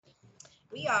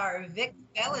We are VIC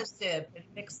Fellowship, and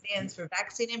VIC stands for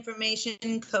Vaccine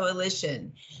Information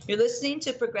Coalition. You're listening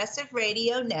to Progressive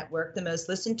Radio Network, the most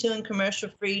listened to and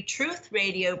commercial-free truth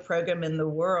radio program in the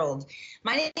world.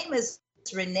 My name is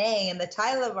Renee, and the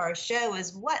title of our show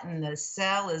is What in the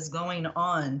Cell is Going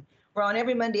On? We're on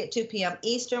every Monday at 2 p.m.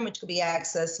 Eastern, which can be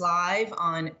accessed live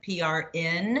on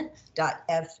prn.fm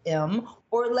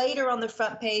or later on the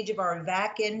front page of our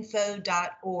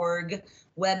vacinfo.org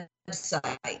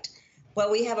website. Well,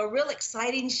 we have a real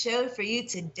exciting show for you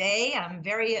today. I'm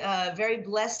very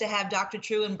blessed to have Dr.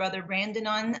 True and Brother Brandon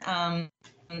on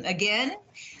again.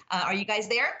 Are you guys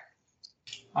there?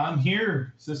 I'm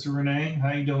here, Sister Renee.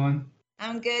 How you doing?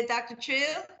 I'm good, Dr. True.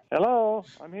 Hello,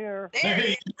 I'm here. There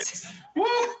he is. Woo!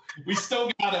 We still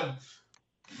got him.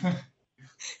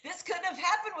 This couldn't have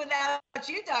happened without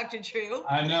you, Dr. True.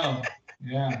 I know.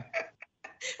 Yeah.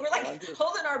 We're like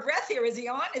holding our breath here. Is he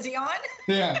on? Is he on?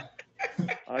 Yeah.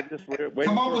 I just wait.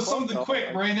 Come up with something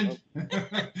quick, Brandon.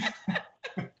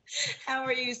 How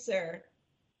are you, sir?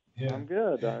 Yeah. I'm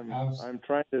good. I'm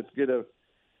trying to get I've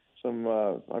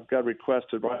got a request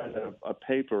to write a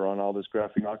paper on all this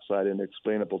graphene oxide in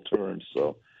explainable terms.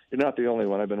 So you're not the only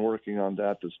one. I've been working on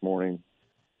that this morning,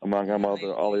 among all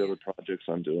the other projects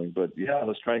I'm doing. But yeah,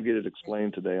 let's try and get it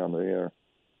explained today on the air.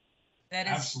 That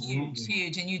is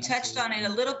huge. And you touched on it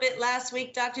a little bit last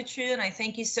week, Dr. True, and I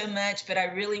thank you so much. But I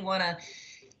really want to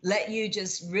let you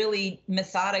just really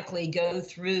methodically go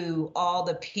through all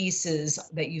the pieces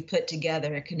that you've put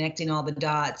together, connecting all the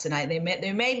dots. And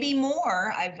there may be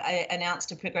more. I announced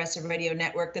to Progressive Radio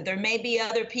Network that there may be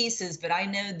other pieces, but I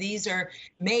know these are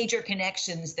major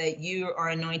connections that you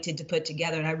are anointed to put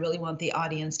together, and I really want the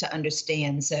audience to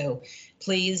understand. So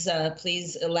please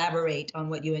elaborate on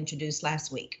what you introduced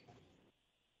last week.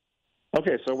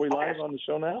 Okay, so are we live on the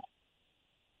show now?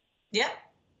 Yeah.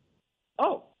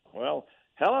 Oh, well,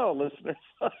 hello, listeners.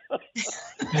 I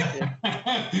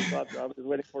was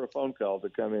waiting for a phone call to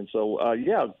come in. So,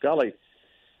 golly,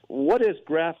 what is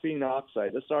graphene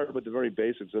oxide? Let's start with the very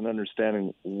basics and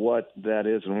understanding what that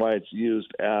is and why it's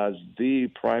used as the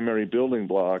primary building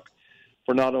block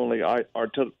for not only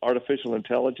artificial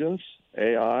intelligence,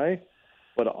 AI,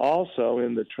 but also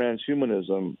in the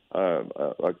transhumanism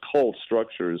occult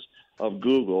structures of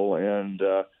Google and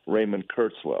Raymond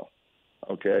Kurzweil.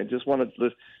 Okay, just wanted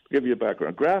to give you a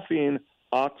background. Graphene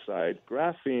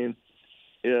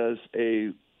is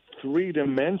a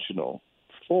three-dimensional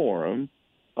form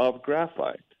of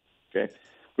graphite. Okay,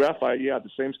 graphite, the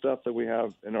same stuff that we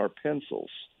have in our pencils,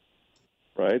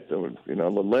 right? The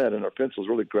lead in our pencils is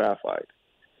really graphite.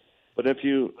 But if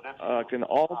you can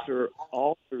alter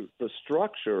the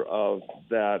structure of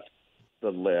the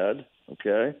lead,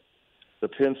 okay, the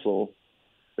pencil,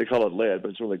 they call it lead, but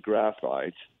it's really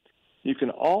graphite. You can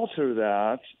alter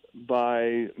that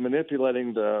by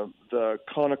manipulating the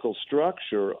conical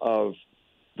structure of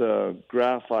the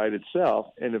graphite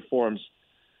itself, and it forms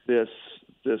this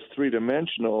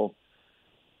three-dimensional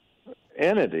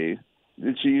entity.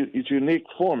 It's a unique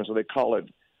form, so they call it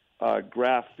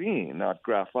graphene, not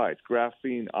graphite,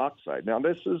 graphene oxide. Now,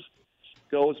 this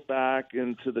goes back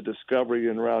into the discovery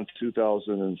in around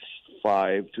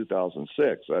 2005,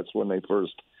 2006. That's when they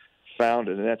first found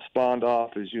it, and that spawned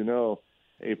off, as you know,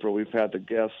 April. We've had the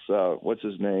guest, what's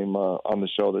his name, on the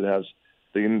show that has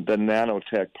the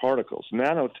nanotech particles.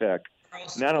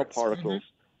 Nanoparticles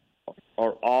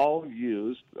are all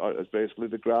used as basically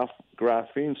the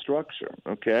graphene structure.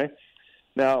 Okay.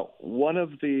 Now, one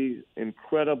of the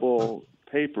incredible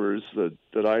papers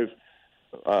that I've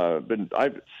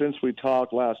since we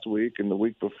talked last week and the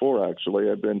week before, actually,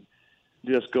 I've been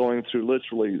just going through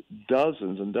literally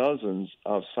dozens and dozens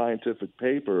of scientific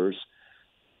papers,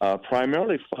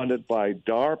 primarily funded by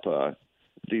DARPA,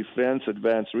 Defense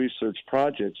Advanced Research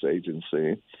Projects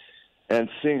Agency, and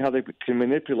seeing how they can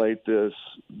manipulate this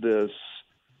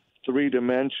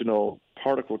three-dimensional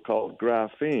particle called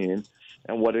graphene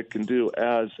and what it can do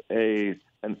as an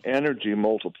energy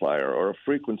multiplier or a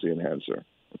frequency enhancer,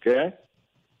 okay?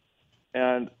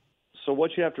 And so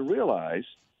what you have to realize,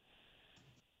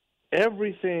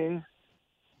 everything,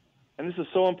 and this is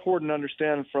so important to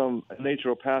understand from a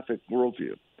naturopathic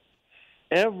worldview,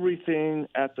 everything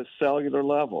at the cellular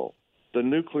level, the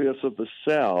nucleus of the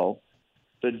cell,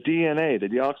 the DNA, the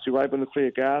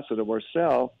deoxyribonucleic acid of our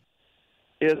cell,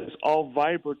 is all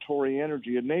vibratory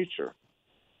energy in nature.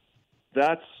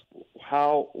 That's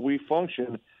how we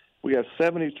function. We have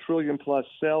 70 trillion plus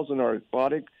cells in our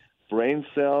body, brain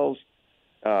cells,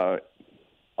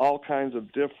 all kinds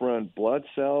of different blood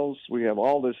cells. We have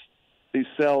all these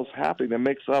cells happening that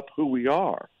makes up who we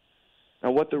are.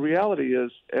 Now, what the reality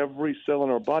is, every cell in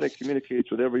our body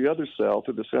communicates with every other cell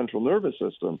through the central nervous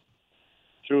system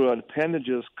through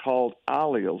appendages called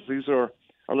alleles. These are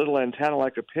little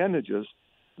antenna-like appendages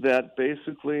that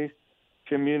basically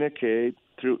communicate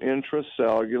through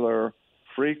intracellular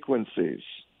frequencies.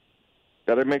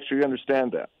 Got to make sure you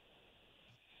understand that.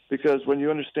 Because when you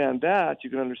understand that, you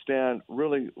can understand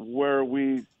really where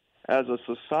we as a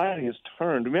society has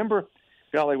turned. Remember,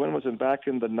 golly, when was it? Back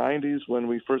in the 90s when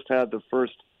we first had the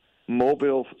first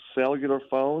mobile cellular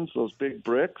phones, those big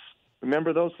bricks?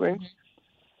 Remember those things? Mm-hmm.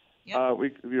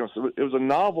 Yep. So it was a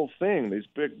novel thing, these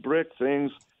big brick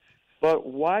things. But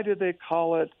why did they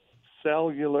call it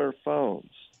cellular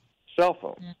phones, cell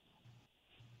phones? Mm-hmm.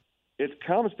 It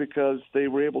comes because they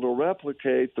were able to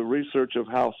replicate the research of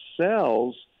how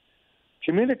cells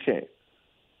communicate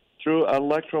through an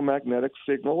electromagnetic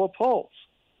signal or pulse.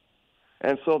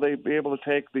 And so they'd be able to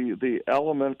take the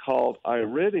element called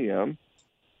iridium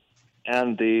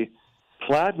and the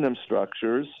platinum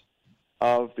structures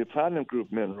of the platinum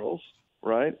group minerals,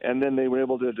 right? And then they were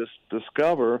able to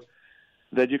discover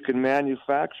that you can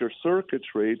manufacture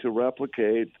circuitry to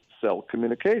replicate cell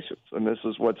communications. And this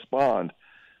is what spawned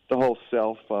the whole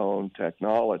cell phone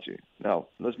technology. Now,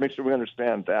 let's make sure we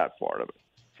understand that part of it,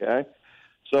 okay?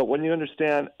 So when you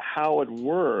understand how it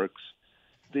works,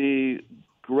 the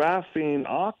graphene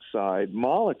oxide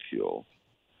molecule,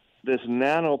 this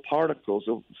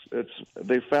nanoparticles,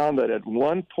 they found that at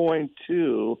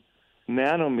 1.2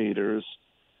 nanometers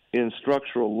in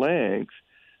structural length,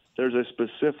 there's a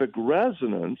specific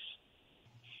resonance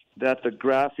that the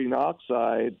graphene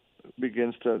oxide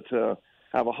begins to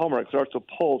have a hallmark. It starts to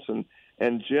pulse and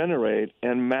generate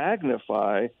and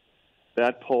magnify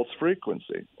that pulse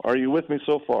frequency. Are you with me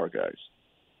so far, guys?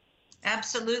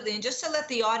 Absolutely. And just to let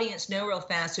the audience know real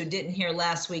fast who didn't hear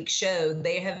last week's show,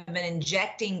 they have been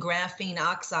injecting graphene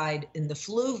oxide in the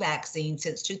flu vaccine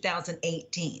since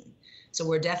 2018. So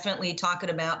we're definitely talking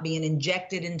about being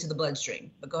injected into the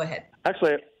bloodstream. But go ahead.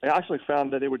 Actually, I actually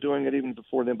found that they were doing it even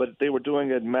before then, but they were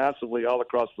doing it massively all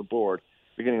across the board,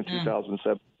 beginning in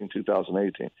 2017,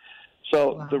 2018.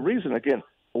 So the reason, again,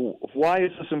 why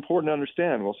is this important to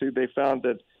understand? Well, see, they found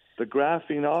that the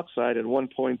graphene oxide at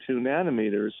 1.2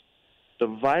 nanometers, the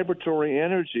vibratory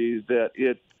energy that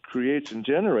it creates and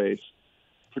generates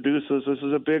produces, this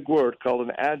is a big word, called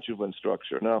an adjuvant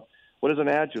structure. Now, what is an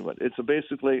adjuvant? It's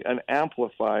basically an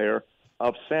amplifier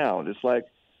of sound. It's like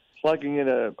plugging in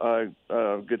a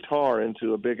guitar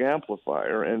into a big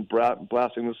amplifier and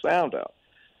blasting the sound out.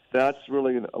 That's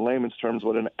really, in layman's terms,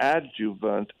 what an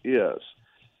adjuvant is.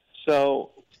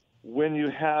 So when you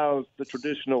have the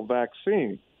traditional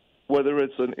vaccine, whether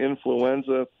it's an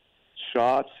influenza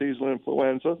shot, seasonal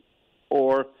influenza,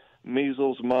 or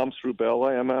measles, mumps,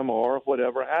 rubella, MMR,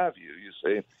 whatever have you, you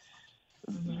see,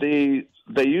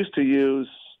 they used to use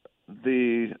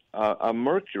a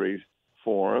mercury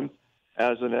form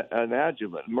as an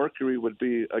adjuvant. Mercury would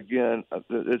be, again,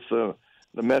 it's the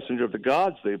messenger of the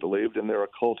gods, they believed, in their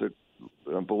occultic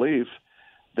belief,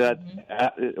 that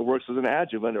it works as an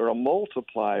adjuvant or a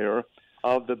multiplier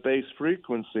of the base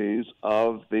frequencies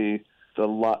of the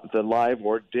live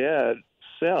or dead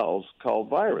cells called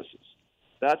viruses.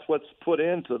 That's what's put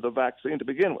into the vaccine to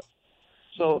begin with.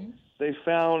 So they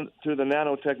found through the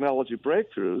nanotechnology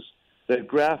breakthroughs that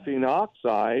graphene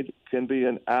oxide can be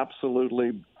an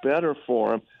absolutely better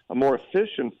form, a more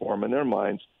efficient form in their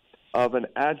minds, of an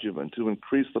adjuvant to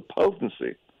increase the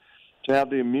potency, to have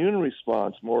the immune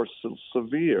response more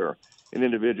severe in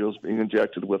individuals being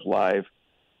injected with live,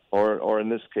 or in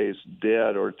this case,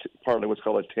 dead or partly what's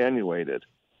called attenuated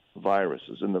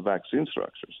viruses in the vaccine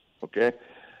structures. Okay,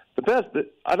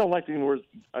 I don't like the word.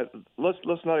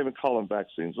 Let's not even call them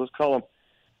vaccines. Let's call them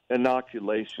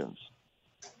inoculations,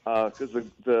 because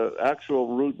the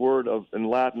actual root word in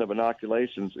Latin of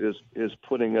inoculations is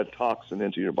putting a toxin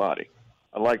into your body.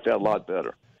 I like that a lot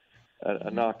better.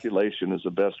 Inoculation is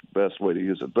the best way to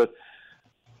use it. But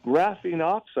graphene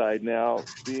oxide now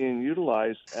being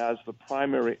utilized as the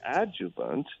primary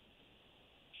adjuvant,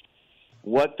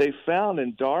 what they found,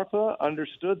 and DARPA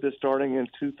understood this starting in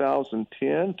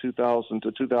 2010, 2000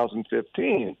 to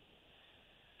 2015.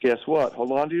 Guess what?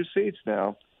 Hold on to your seats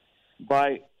now.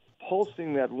 By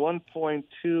pulsing that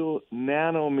 1.2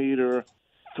 nanometer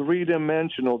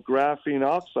three-dimensional graphene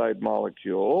oxide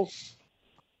molecule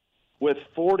with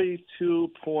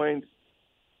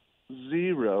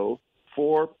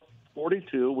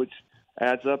 42.042, which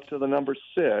adds up to the number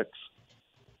 6,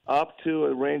 up to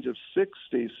a range of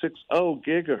 60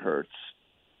 gigahertz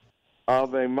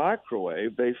of a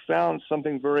microwave, they found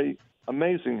something very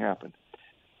amazing happened.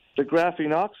 The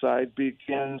graphene oxide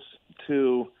begins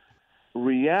to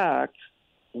react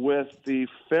with the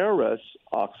ferrous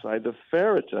oxide, the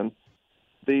ferritin,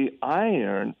 the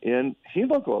iron in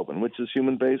hemoglobin, which is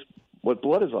human-based, what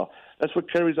blood is all. That's what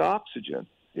carries oxygen,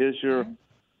 is your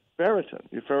ferritin,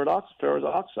 your ferrous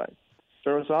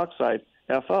oxide,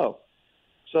 FO.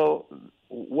 So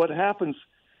what happens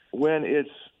when it's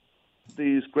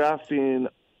these graphene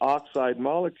oxide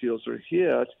molecules are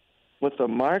hit with a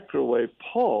microwave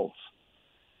pulse,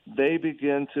 they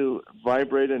begin to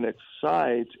vibrate and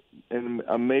excite in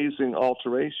amazing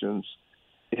alterations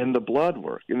in the blood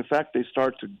work. In fact, they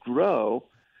start to grow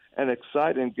and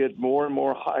excite and get more and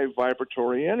more high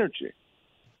vibratory energy.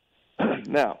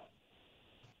 Now,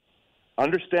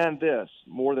 understand this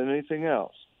more than anything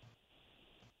else.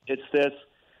 It's this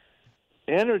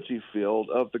energy field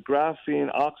of the graphene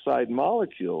oxide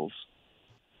molecules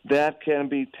that can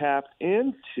be tapped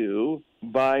into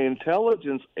by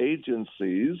intelligence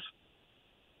agencies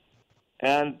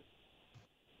and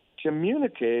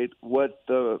communicate what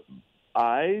the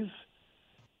eyes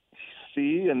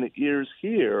see and the ears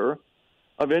hear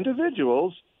of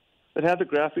individuals that have the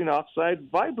graphene oxide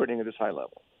vibrating at this high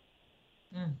level.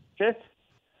 Okay?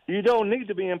 You don't need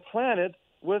to be implanted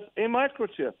with a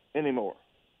microchip anymore.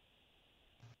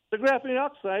 The graphene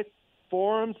oxide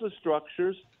forms the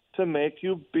structures to make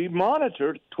you be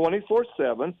monitored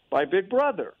 24/7 by Big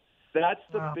Brother. That's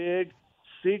the big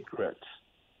secret.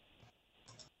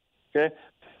 Okay?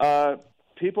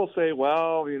 People say,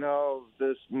 well, you know,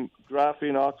 this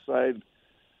graphene oxide,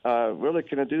 really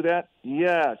can it do that?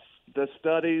 Yes, the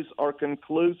studies are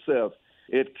conclusive.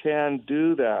 It can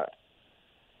do that.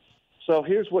 So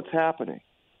here's what's happening.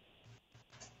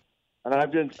 And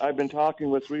I've been talking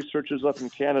with researchers up in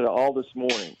Canada all this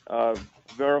morning,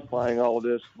 verifying all of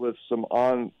this with some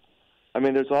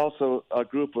there's also a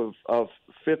group of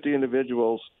 50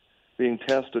 individuals being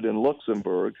tested in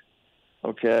Luxembourg,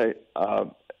 okay?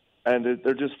 And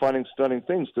they're just finding stunning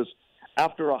things because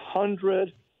after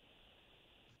 100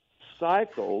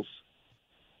 cycles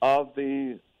of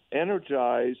the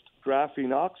energized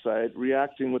graphene oxide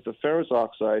reacting with the ferrous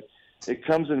oxide, it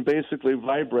comes and basically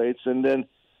vibrates, and then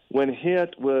when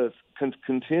hit with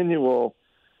continual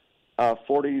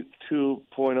 42.0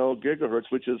 gigahertz,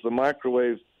 which is the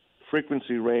microwave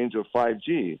frequency range of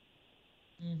 5G,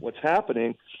 what's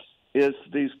happening is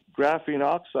these graphene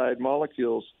oxide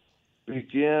molecules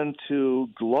begin to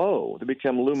glow. They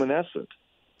become luminescent.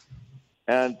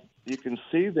 And you can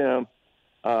see them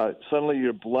suddenly in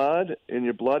your blood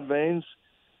veins,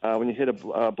 when you hit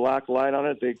a black light on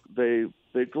it,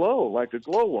 they glow like a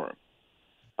glowworm.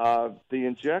 The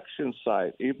injection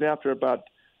site, even after about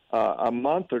a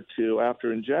month or two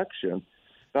after injection,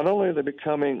 not only are they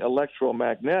becoming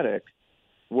electromagnetic,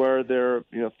 where they're,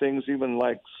 things even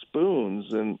like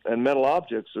spoons and metal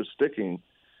objects are sticking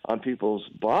on people's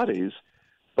bodies,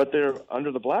 but they're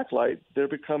under the black light, they're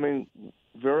becoming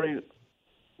very,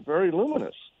 very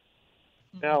luminous.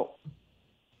 Now,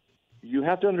 you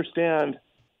have to understand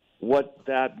what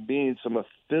that means from a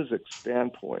physics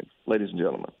standpoint, ladies and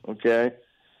gentlemen, okay?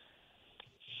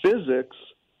 Physics,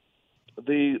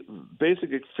 the basic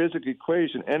physics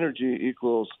equation, energy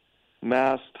equals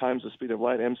mass times the speed of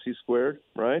light, mc squared,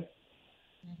 right?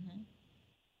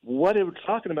 What we're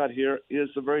talking about here is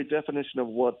the very definition of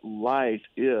what light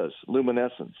is,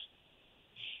 luminescence.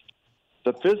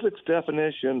 The physics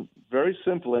definition, very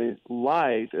simply,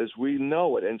 light as we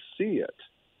know it and see it,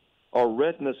 our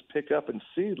retinas pick up and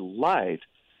see light,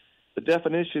 the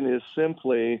definition is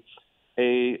simply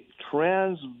a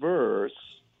transverse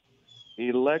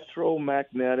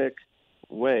electromagnetic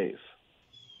wave.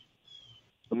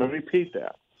 Let me repeat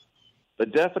that. The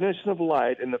definition of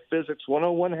light in the Physics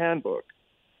 101 handbook,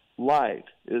 light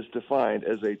is defined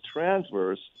as a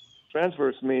transverse.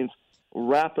 Transverse means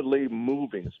rapidly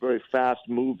moving. It's very fast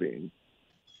moving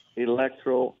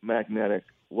electromagnetic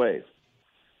wave.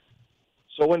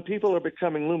 So when people are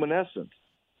becoming luminescent,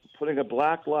 putting a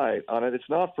black light on it, it's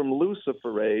not from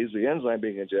luciferase, the enzyme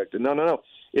being injected. No.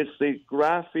 It's the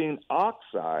graphene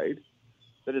oxide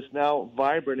that is now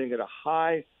vibrating at a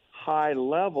high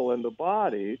level in the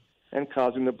body and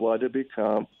causing the blood to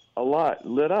become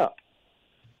lit up.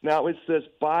 Now, it's this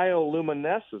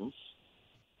bioluminescence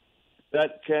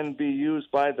that can be used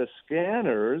by the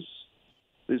scanners,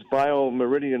 these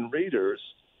biomeridian readers,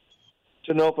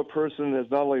 to know if a person has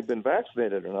not only been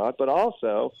vaccinated or not, but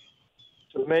also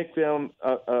to make them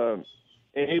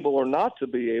able or not to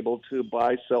be able to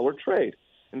buy, sell, or trade.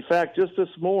 In fact, just this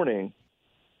morning,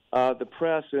 the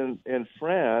press in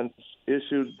France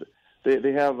issued,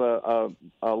 they have a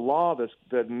law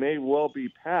that may well be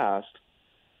passed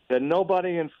that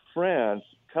nobody in France,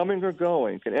 coming or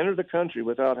going, can enter the country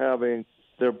without having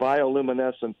their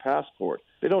bioluminescent passport.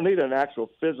 They don't need an actual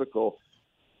physical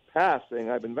pass saying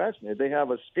I've been vaccinated. They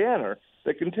have a scanner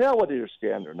that can tell whether you're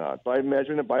scanned or not by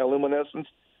measuring the bioluminescence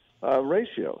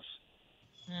ratios.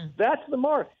 That's the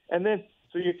mark. And then,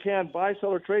 so you can buy, sell,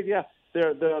 or trade. Yeah,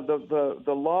 the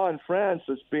law in France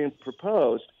that's being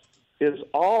proposed is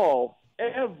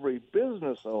every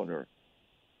business owner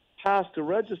has to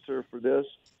register for this,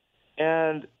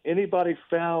 and anybody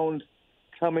found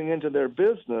coming into their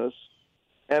business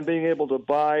and being able to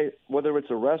buy, whether it's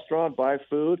a restaurant, buy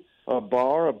food, a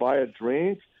bar, or buy a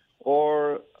drink,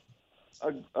 or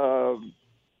a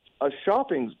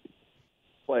shopping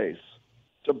place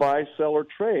to buy, sell, or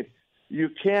trade. You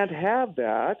can't have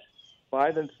that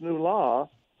by this new law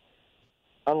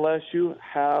unless you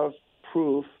have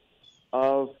proof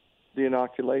of the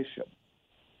inoculation.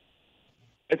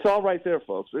 It's all right there,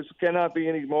 folks. This cannot be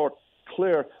any more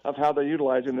clear of how they're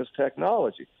utilizing this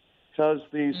technology, because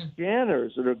these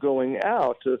scanners that are going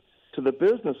out to the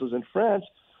businesses in France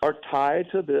are tied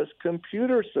to this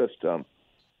computer system,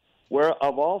 where,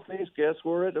 of all things, guess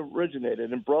where it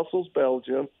originated? In Brussels,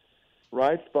 Belgium,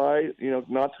 right by,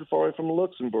 not too far away from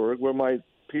Luxembourg, where my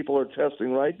people are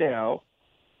testing right now,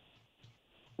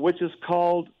 which is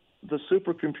called, the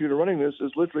supercomputer running this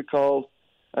is literally called,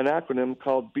 an acronym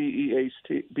called BEAST,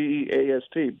 the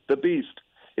BEAST.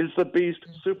 It's the BEAST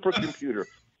supercomputer.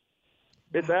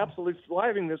 It's absolutely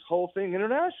thriving this whole thing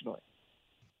internationally.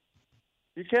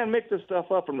 You can't make this stuff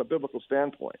up from a biblical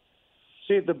standpoint.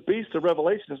 See, the beast of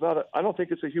Revelation is not, I don't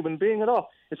think it's a human being at all.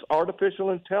 It's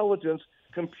artificial intelligence,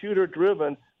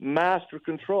 computer-driven master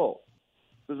control.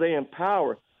 Because they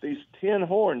empower these 10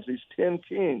 horns, these 10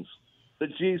 kings, the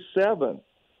G7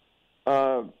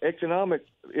 economic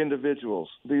individuals.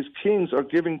 These kings are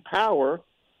giving power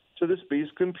to this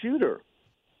beast computer.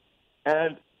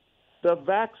 And the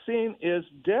vaccine is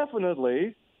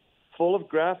definitely full of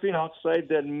graphene oxide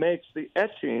that makes the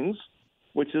etchings,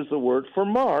 which is the word for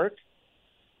mark,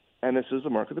 and this is the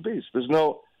mark of the beast. There's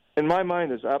no, in my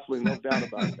mind, there's absolutely no doubt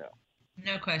about it now.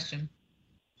 No question.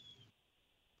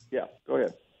 Yeah, go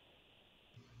ahead.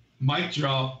 Mic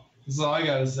drop. That's all I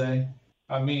got to say.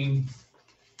 I mean,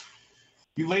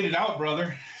 you laid it out,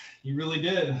 brother. You really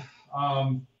did.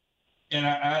 And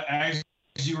as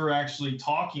you were actually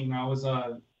talking, I was,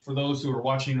 for those who are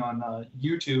watching on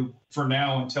YouTube, for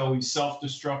now, until we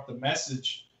self-destruct the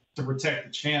message to protect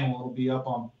the channel, it'll be up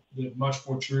on the Much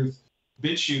More Truth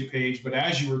BitChute page. But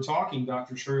as you were talking,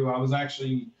 Dr. True, I was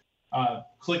actually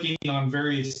clicking on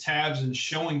various tabs and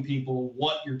showing people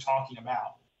what you're talking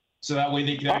about. So that way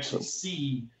they could actually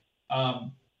see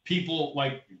people,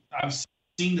 like I've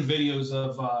seen the videos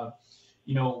of,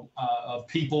 of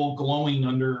people glowing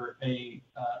under a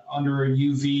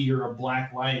UV or a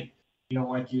black light,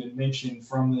 like you had mentioned,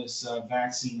 from this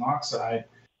vaccine oxide.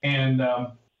 And,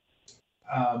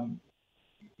 I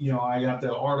got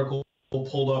the article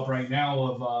pulled up right now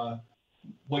of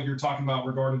what you're talking about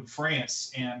regarding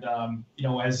France. And,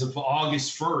 as of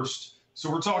August 1st, so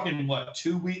we're talking,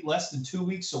 less than 2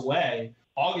 weeks away,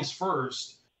 August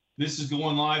 1st, this is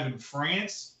going live in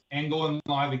France and going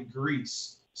live in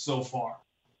Greece so far,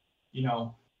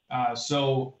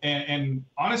 so, and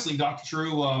honestly, Dr.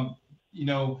 True,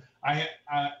 I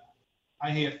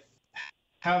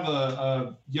have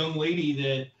a young lady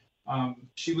that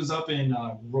she was up in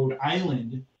Rhode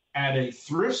Island at a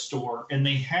thrift store, and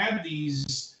they had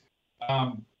these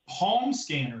palm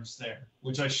scanners there,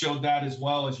 which I showed that as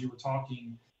well as you were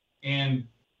talking. And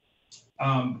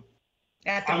I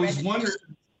was wondering,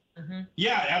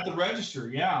 yeah, at the register,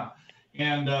 yeah.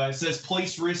 And it says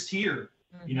place wrist here,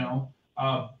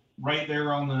 right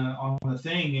there on the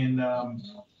thing.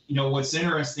 And what's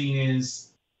interesting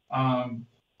is I'm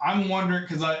wondering,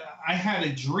 because I had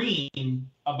a dream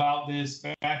about this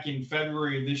back in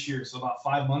February of this year, so about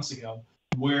 5 months ago,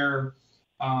 where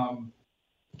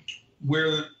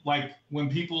like when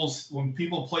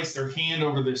people place their hand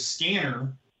over this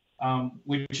scanner,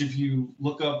 which if you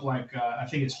look up, like I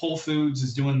think it's Whole Foods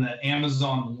is doing the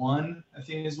Amazon One, I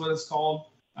think is what it's called.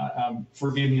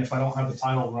 Forgive me if I don't have the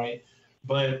title right,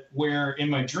 but where in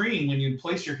my dream, when you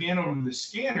place your hand over the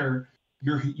scanner,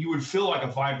 you would feel like a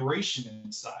vibration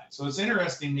inside. So it's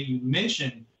interesting that you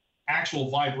mentioned actual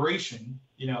vibration,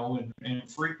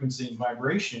 and frequency and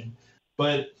vibration.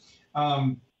 But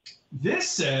this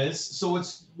says, so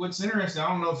what's interesting, I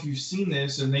don't know if you've seen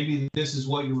this, and maybe this is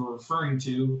what you were referring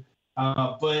to,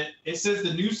 but it says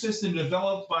the new system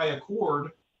developed by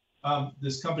Accord,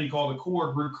 this company called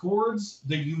Accord, records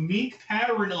the unique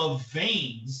pattern of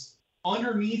veins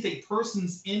underneath a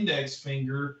person's index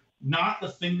finger, not the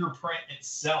fingerprint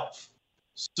itself.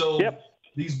 So,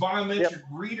 These biometric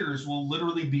readers will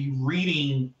literally be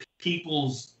reading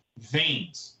people's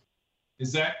veins.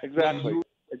 Is that exactly what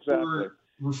you were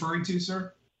referring to,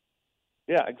 sir?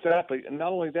 Yeah, exactly. And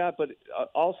not only that, but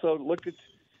also look at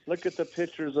the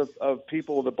pictures of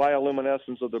people with the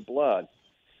bioluminescence of their blood.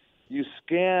 You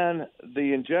scan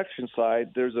the injection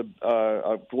site, there's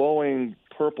a glowing,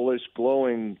 purplish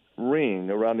glowing ring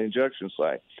around the injection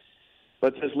site.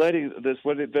 But this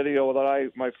video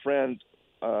that my friend,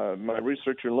 my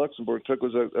researcher in Luxembourg took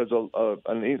was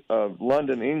a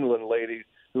London, England lady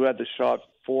who had the shot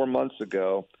 4 months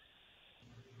ago.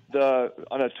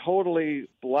 On a totally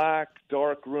black,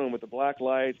 dark room with the black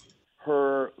light,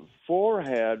 her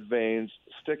forehead veins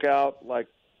stick out like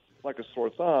a sore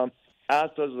thumb, as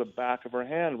does the back of her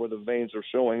hand where the veins are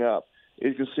showing up.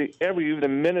 You can see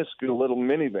even minuscule little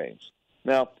mini veins.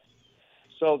 Now,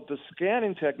 so the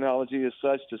scanning technology is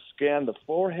such to scan the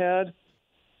forehead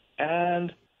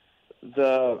and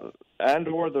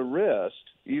or the wrist,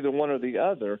 either one or the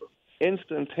other,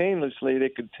 instantaneously. They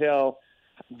could tell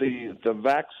the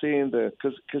vaccine,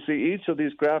 because see, each of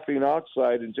these graphene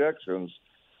oxide injections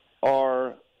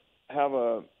have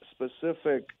a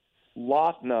specific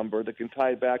lot number that can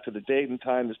tie back to the date and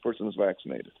time this person was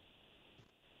vaccinated.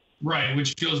 Right,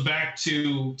 which goes back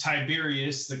to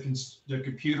Tiberius, the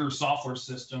computer software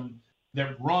system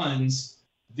that runs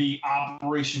the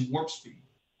Operation Warp Speed,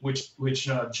 which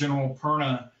General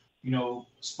Perna,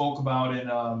 spoke about in,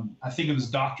 I think it was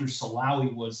Dr.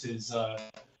 Salawi was his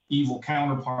evil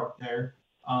counterpart there,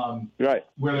 right?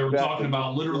 Where they were talking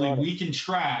about literally we can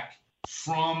track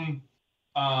from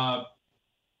the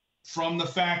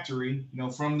factory,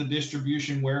 from the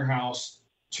distribution warehouse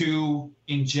to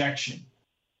injection.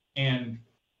 And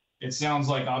it sounds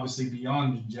like obviously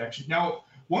beyond injection. Now,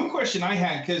 one question I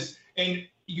had, and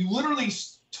you literally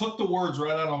took the words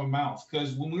right out of my mouth,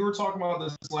 because when we were talking about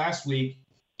this last week,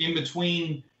 in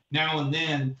between now and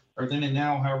then, or then and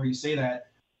now, however you say that,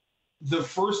 the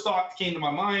first thought that came to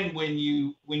my mind when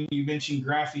you mentioned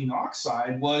graphene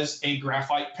oxide was a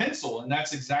graphite pencil, and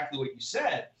that's exactly what you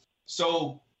said.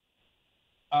 So,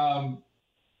 and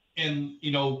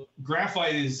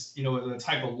graphite is a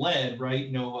type of lead,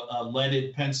 right? A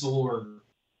leaded pencil, or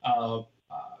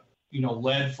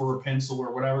lead for a pencil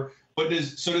or whatever. But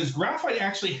does graphite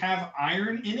actually have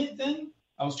iron in it then?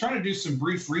 I was trying to do some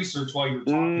brief research while you were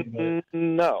talking.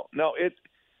 No,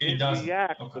 it doesn't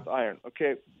reacts with iron.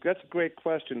 Okay, that's a great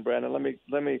question, Brandon.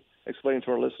 Let me explain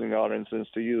to our listening audience and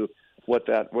to you what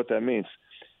that means.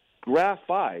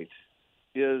 Graphite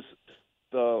is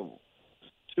the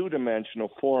two-dimensional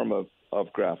form of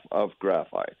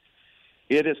graphite.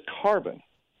 It is carbon.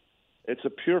 It's a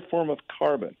pure form of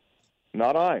carbon,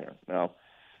 not iron. Now,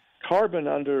 carbon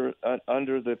under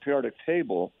the periodic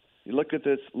table, you look at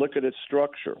its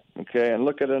structure, okay, and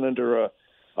look at it under a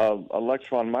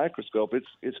electron microscope.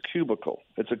 It's cubical.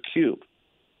 It's a cube,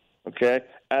 okay,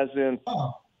 as in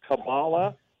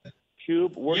Kabbalah,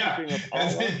 cube worshiping of Allah.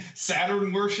 As in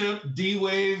Saturn worship,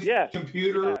 D-Wave,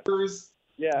 computers.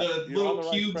 Yeah, the little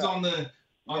cubes on the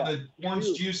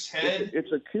orange juice head.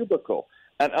 It's a cubicle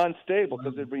and unstable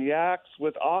because it reacts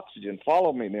with oxygen.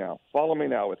 Follow me now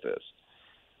with this.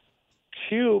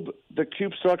 The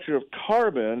cube structure of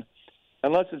carbon,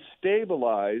 unless it's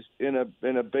stabilized in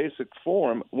a basic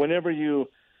form, whenever you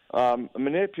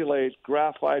manipulate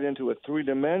graphite into a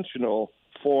three-dimensional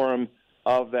form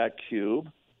of that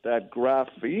cube, that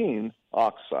graphene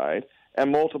oxide,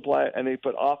 and multiply it, and they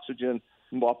put oxygen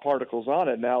particles on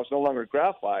it. Now it's no longer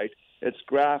graphite, it's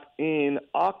graphene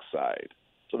oxide.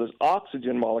 So there's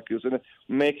oxygen molecules in it,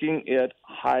 making it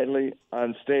highly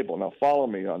unstable. Now follow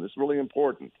me on this, really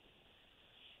important.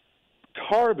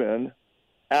 Carbon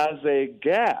as a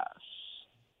gas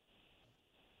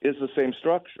is the same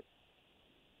structure.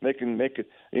 They can make it,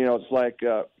 it's like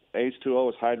H2O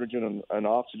is hydrogen and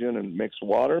oxygen and makes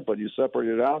water, but you separate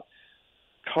it out.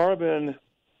 Carbon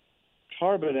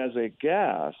as a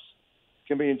gas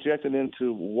can be injected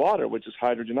into water, which is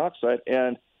hydrogen oxide,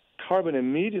 and carbon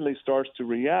immediately starts to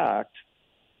react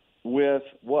with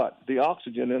what? The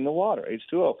oxygen in the water,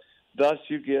 H2O. Thus,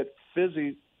 you get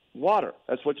fizzy water.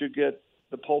 That's what you get,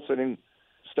 the pulsating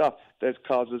stuff that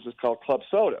causes, it's called club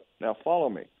soda. Now, follow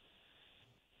me.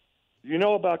 You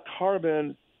know about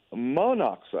carbon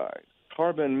monoxide.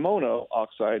 Carbon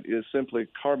monoxide is simply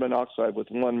carbon oxide with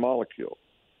one molecule.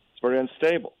 It's very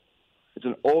unstable. It's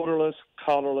an odorless,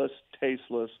 colorless,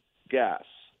 tasteless gas.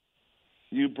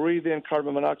 You breathe in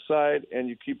carbon monoxide and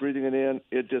you keep breathing it in,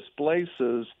 it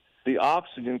displaces the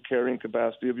oxygen carrying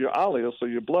capacity of your alleles, so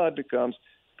your blood becomes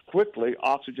quickly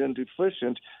oxygen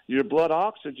deficient. Your blood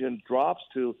oxygen drops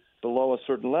to below a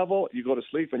certain level, you go to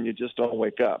sleep and you just don't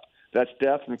wake up. That's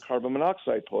death from carbon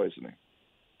monoxide poisoning.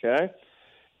 Okay?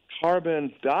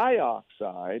 Carbon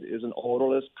dioxide is an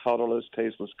odorless, colorless,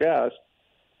 tasteless gas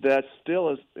that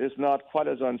still is not quite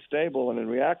as unstable and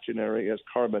reactionary as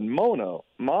carbon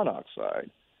monoxide.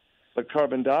 But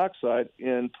carbon dioxide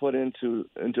put into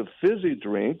fizzy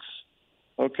drinks,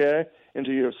 okay,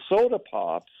 into your soda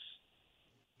pops,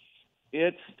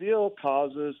 it still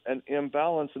causes an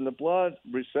imbalance in the blood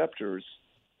receptors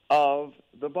of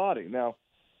the body. Now,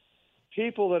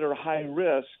 people that are high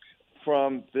risk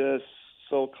from this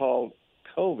so-called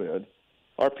COVID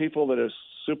are people that are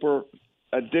super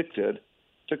addicted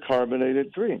to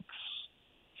carbonated drinks.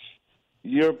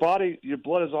 Your blood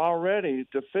is already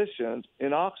deficient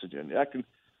in oxygen.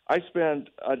 I spent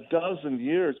a dozen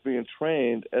years being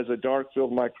trained as a dark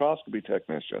field microscopy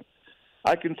technician.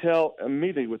 I can tell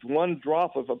immediately with one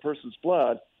drop of a person's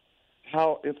blood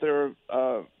if they're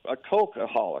a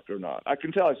cokeaholic or not. I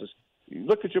can tell. I just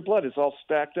look at your blood; it's all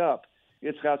stacked up.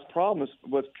 It's got problems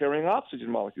with carrying oxygen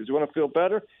molecules. You want to feel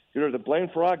better? You're the blame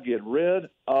frog. Get rid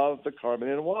of the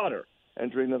carbonated water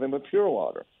and drink nothing but pure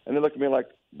water. And they look at me like,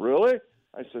 really?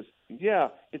 I says, yeah,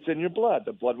 it's in your blood.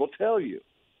 The blood will tell you.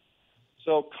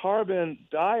 So carbon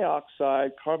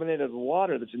dioxide, carbonated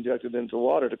water that's injected into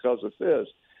water to cause a fizz,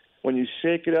 when you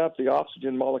shake it up, the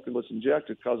oxygen molecule that's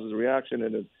injected causes a reaction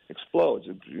and it explodes.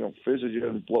 It fizzes you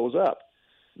and blows up.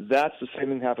 That's the same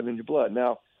thing happening in your blood.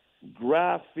 Now,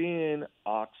 graphene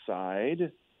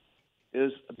oxide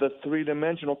is the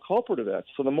three-dimensional culprit of that.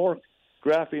 So the more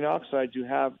graphene oxide you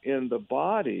have in the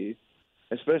body,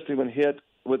 especially when hit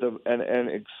with and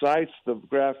excites the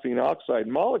graphene oxide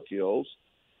molecules,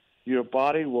 your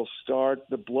body will start,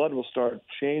 the blood will start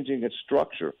changing its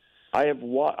structure. I've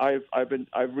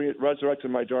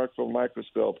resurrected my dark field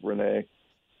microscope, Renee,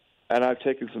 and I've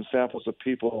taken some samples of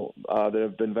people that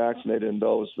have been vaccinated and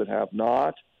those that have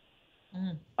not.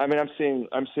 Mm. I mean,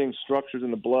 I'm seeing structures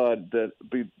in the blood that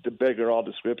beggar all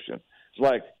description. It's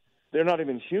like they're not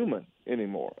even human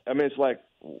anymore. I mean, it's like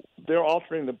they're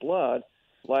altering the blood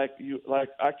like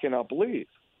I cannot believe.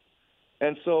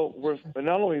 And so but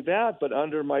not only that, but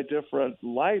under my different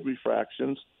light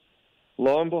refractions,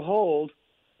 lo and behold,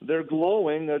 they're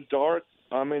glowing a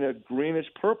greenish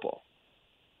purple.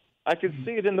 I can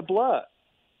see it in the blood.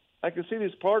 I can see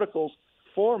these particles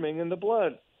forming in the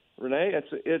blood, Renee.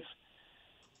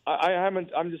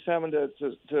 I'm just having to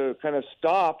kind of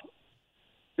stop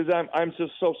because I'm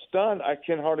just so stunned. I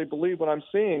can hardly believe what I'm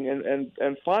seeing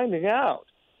and finding out.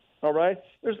 All right,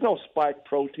 there's no spike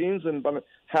proteins and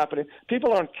happening.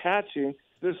 People aren't catching.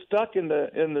 They're stuck in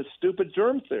the stupid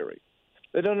germ theory.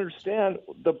 They don't understand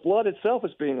the blood itself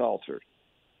is being altered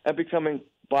and becoming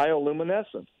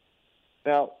bioluminescent.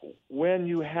 Now, when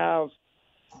you have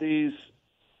these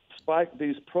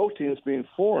proteins being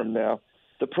formed, now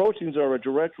the proteins are a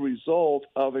direct result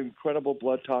of incredible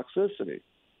blood toxicity.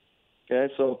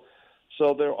 Okay, so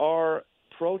there are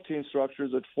protein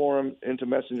structures that form into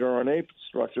messenger RNA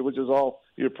structure, which is all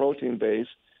your protein base.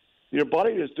 Your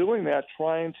body is doing that,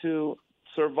 trying to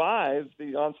survive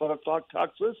the onslaught of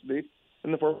toxicity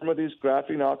in the form of these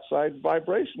graphene oxide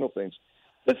vibrational things.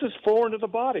 This is foreign to the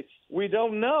body. We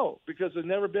don't know because there's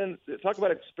never been, talk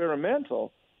about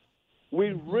experimental,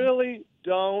 we really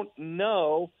don't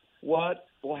know what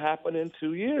will happen in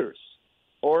 2 years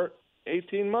or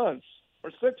 18 months or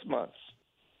 6 months.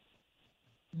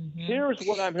 Mm-hmm. Here's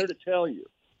what I'm here to tell you.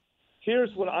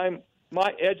 Here's what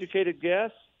my educated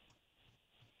guess.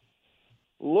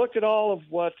 Look at all of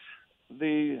what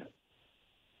the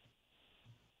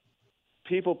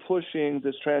people pushing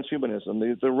this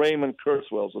transhumanism, the Raymond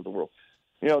Kurzweils of the world.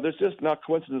 There's just not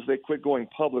coincidence they quit going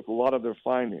public with a lot of their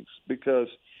findings because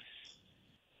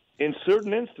in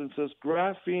certain instances,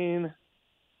 graphene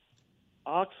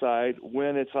oxide,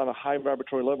 when it's on a high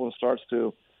vibratory level and starts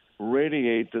to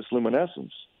radiate this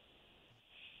luminescence,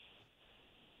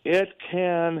 it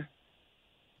can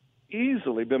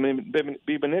easily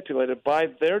be manipulated by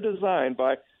their design,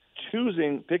 by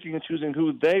picking and choosing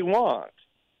who they want.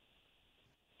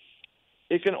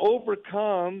 It can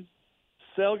overcome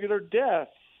cellular death.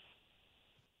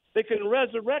 They can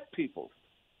resurrect people.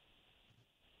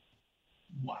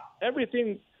 Wow.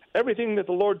 Everything that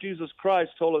the Lord Jesus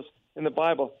Christ told us in the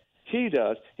Bible, he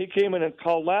does. He came in and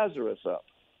called Lazarus up,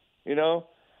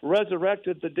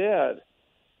 resurrected the dead.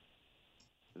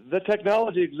 The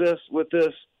technology exists with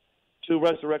this to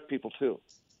resurrect people too.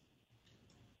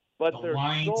 But their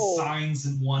souls, signs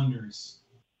and wonders.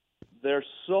 Their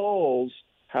souls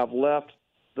have left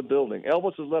the building.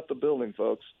 Elvis has left the building,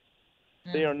 folks.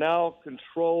 They are now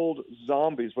controlled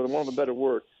zombies, for the want of a better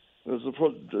word.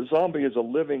 The zombie is a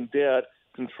living dead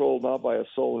controlled not by a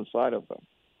soul inside of them.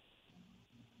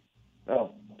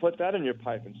 Now, put that in your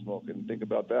pipe and smoke it and think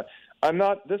about that.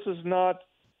 This is not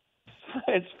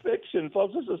science fiction,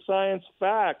 folks. This is science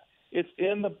fact. It's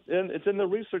in the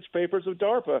research papers of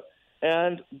DARPA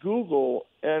and Google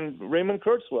and Raymond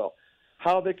Kurzweil,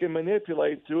 how they can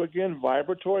manipulate through, again,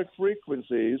 vibratory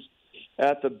frequencies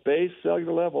at the base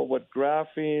cellular level what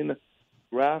graphene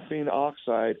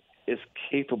oxide is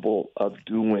capable of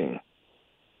doing.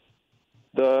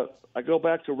 I go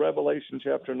back to Revelation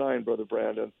chapter 9, Brother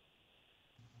Brandon.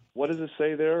 What does it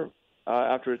say there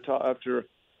after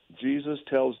Jesus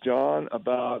tells John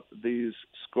about these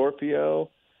Scorpio,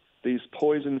 these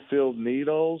poison-filled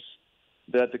needles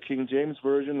that the King James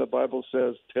Version, the Bible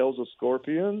says, tells of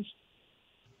scorpions?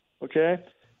 Okay?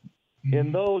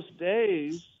 In those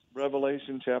days,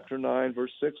 Revelation chapter 9,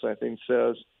 verse 6, I think,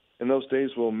 says, in those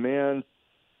days will men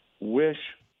wish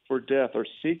for death or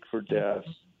seek for death,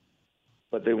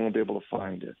 but they won't be able to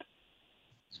find it.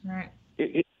 That's right.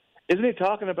 Isn't he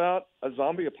talking about a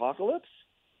zombie apocalypse?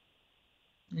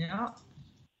 Yeah.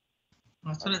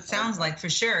 That's what it sounds like for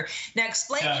sure. Now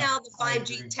explain how the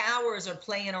 5G towers are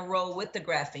playing a role with the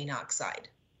graphene oxide.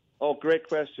 Oh, great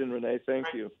question, Renee. Thank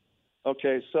you.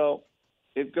 Okay, so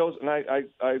it goes, and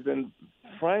I've been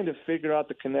trying to figure out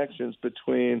the connections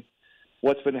between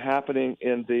what's been happening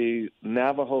in the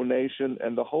Navajo Nation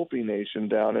and the Hopi Nation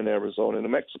down in Arizona and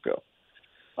New Mexico.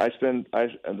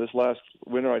 This last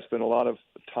winter, I spent a lot of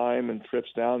time and trips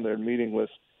down there meeting with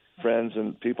friends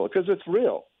and people, because it's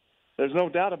real. There's no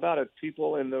doubt about it.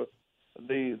 People in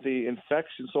the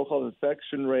infection, so-called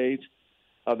infection rate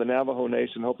of the Navajo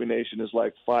Nation, Hopi Nation, is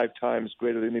like 5 times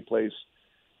greater than any place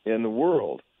in the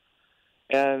world.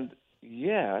 And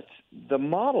yet, the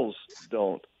models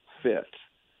don't fit.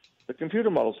 The computer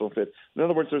models don't fit. In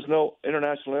other words, there's no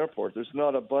international airport. There's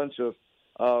not a bunch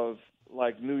of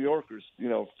like New Yorkers,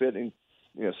 fitting,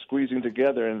 squeezing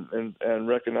together and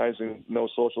recognizing no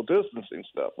social distancing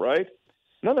stuff, right?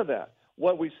 None of that.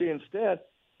 What we see instead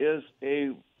is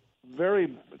a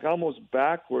very almost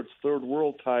backwards third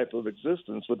world type of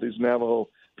existence with these Navajo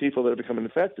people that are becoming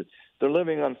infected. They're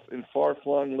living in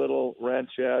far-flung little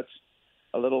ranchettes,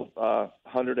 a little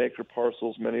 100-acre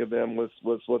parcels, many of them with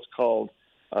what's called,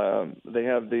 they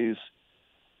have these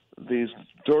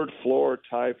dirt floor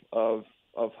type of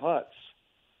huts.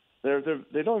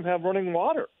 They don't even have running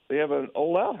water. They have an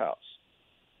old outhouse.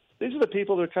 These are the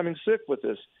people that are coming sick with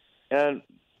this, and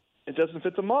it doesn't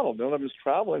fit the model. None of them is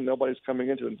traveling. Nobody's coming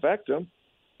in to infect them,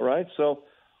 all right? So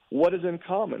what is in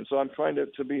common? So I'm trying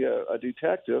to be a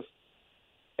detective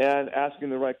and asking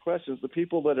the right questions. The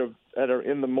people that are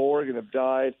in the morgue and have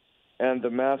died and the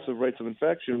massive rates of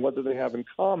infection, what do they have in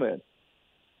common?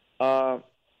 One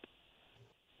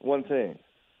thing.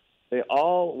 They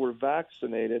all were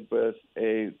vaccinated with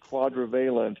a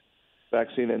quadrivalent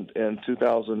vaccine in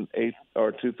 2008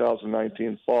 or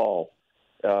 2019 fall,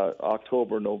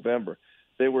 October, November.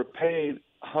 They were paid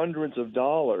hundreds of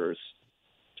dollars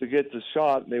to get the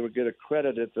shot. They would get a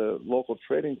credit at the local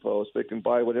trading post. They can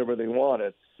buy whatever they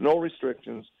wanted. No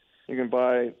restrictions. You can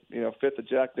buy, fifth of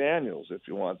Jack Daniels if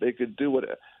you want. They could do what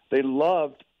they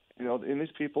loved. And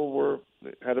these people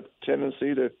had a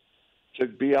tendency to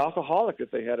be alcoholic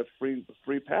if they had a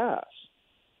free pass.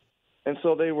 And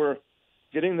so they were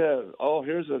getting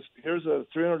here's a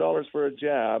 $300 for a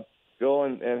jab, go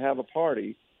and have a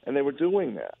party, and they were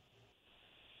doing that.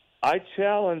 I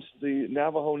challenged the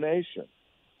Navajo Nation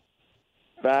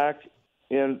back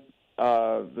in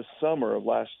the summer of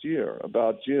last year,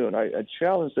 about June. I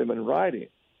challenged them in writing.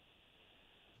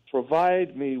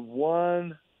 Provide me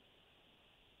one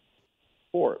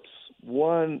corpse,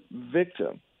 one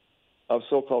victim of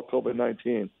so-called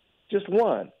COVID-19, just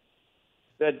one,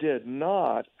 that did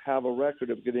not have a record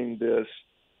of getting this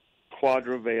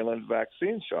quadrivalent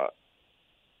vaccine shot.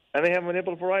 And they haven't been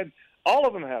able to provide, all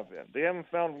of them have been. They haven't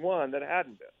found one that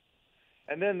hadn't been.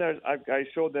 And then I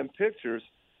showed them pictures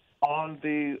on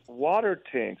the water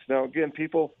tanks. Now, again,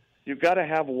 people, you've got to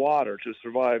have water to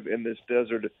survive in this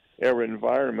desert arid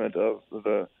environment of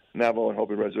the Navajo and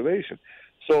Hopi Reservation.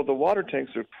 So the water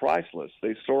tanks are priceless.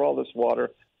 They store all this water,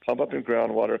 pump up in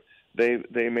groundwater.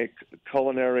 They make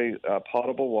culinary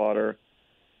potable water.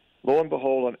 Lo and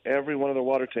behold, on every one of the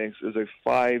water tanks is a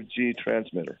 5G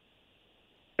transmitter.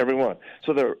 Every one.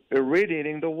 So they're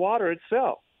irradiating the water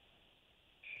itself.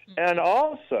 And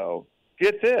also,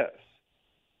 get this,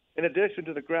 in addition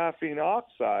to the graphene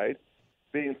oxide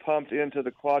being pumped into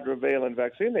the quadrivalent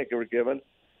vaccine they were given,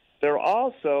 they're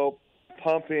also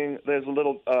pumping, there's a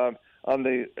little, on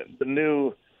the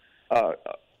new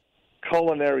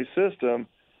culinary system,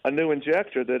 a new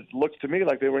injector that looks to me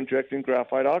like they were injecting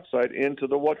graphite oxide into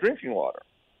the drinking water.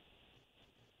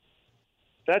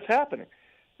 That's happening.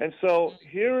 And so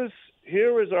here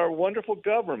is our wonderful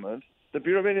government, the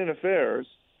Bureau of Indian Affairs,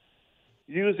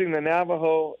 using the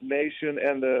Navajo Nation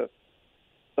and the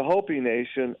Hopi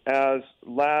Nation as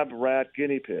lab rat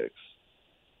guinea pigs.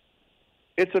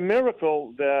 It's a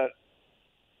miracle that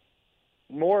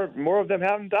more of them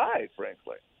haven't died,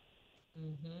 frankly.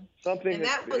 Mm-hmm. Something and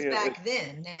that was back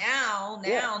then. Now,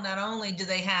 not only do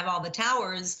they have all the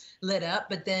towers lit up,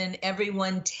 but then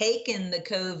everyone taking the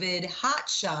COVID hot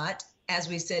shot, as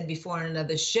we said before in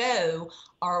another show,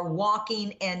 are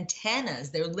walking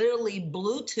antennas. They're literally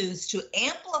Bluetooth to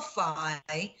amplify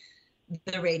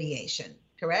the radiation,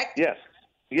 correct?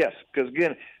 Yes, because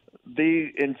again,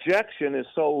 the injection is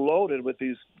so loaded with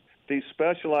these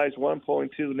specialized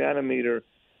 1.2 nanometer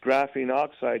graphene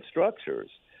oxide structures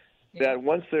that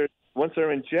once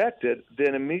they're injected,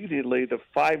 then immediately the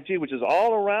 5G, which is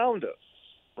all around us,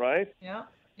 right? Yeah.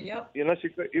 Yep.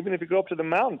 Even if you go up to the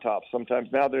mountaintops, sometimes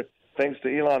now they're thanks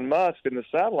to Elon Musk and the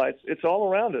satellites, it's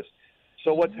all around us.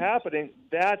 So what's happening?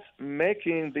 That's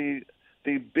making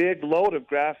the big load of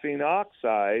graphene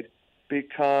oxide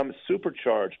become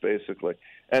supercharged, basically.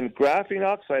 And graphene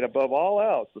oxide, above all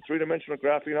else, the three-dimensional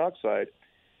graphene oxide,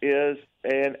 is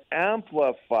an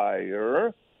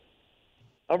amplifier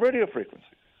of radio frequencies.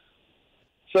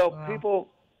 So people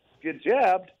get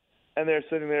jabbed, and they're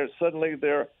sitting there, suddenly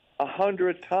they're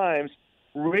 100 times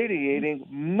radiating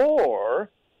more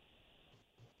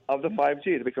of the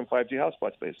 5G to become 5G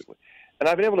hotspots, basically. And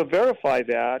I've been able to verify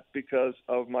that because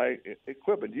of my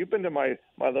equipment. You've been to my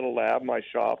little lab, my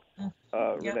shop,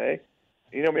 Renee.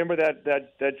 You know, remember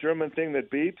that German thing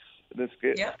that beeps, that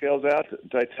scales out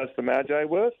to I test the Magi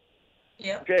with?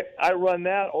 Yeah. Okay, I run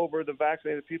that over the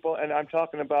vaccinated people, and I'm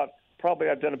talking about probably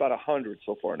I've done about 100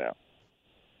 so far now.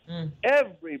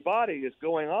 Everybody is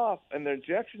going off on their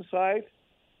injection site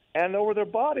and over their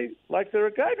body like they're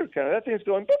a Geiger counter. That thing's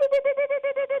going, boop, boop, boop, boop, boop,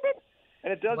 boop, boop, boop.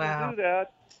 And it doesn't do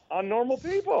that on normal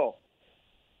people.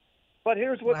 But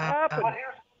here's what's happening.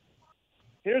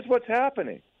 Here's what's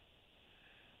happening.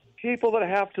 People that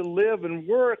have to live and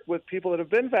work with people that have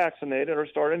been vaccinated are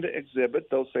starting to exhibit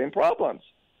those same problems.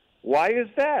 Why is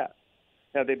that?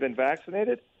 Have they been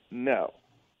vaccinated? No.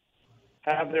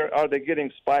 Are they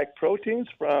getting spike proteins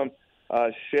from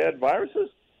shed viruses?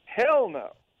 Hell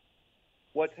no.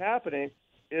 What's happening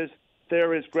is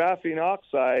there is graphene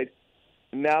oxide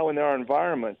now in our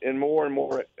environment in more and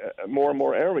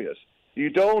more areas. You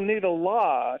don't need a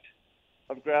lot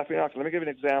of graphene oxide. Let me give you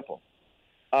an example.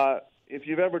 If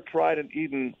you've ever tried and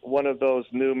eaten one of those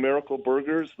new Miracle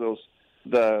Burgers,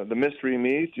 the mystery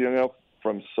meat,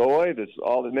 from soy that's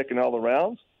making all the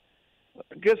rounds,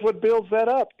 guess what builds that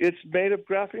up? It's made of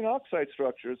graphene oxide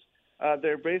structures.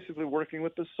 They're basically working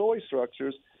with the soy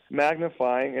structures,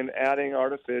 magnifying and adding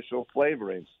artificial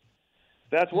flavorings.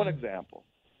 That's one example.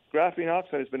 Graphene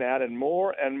oxide has been added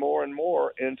more and more and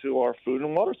more into our food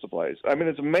and water supplies. I mean,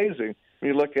 it's amazing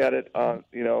when you look at it,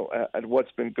 at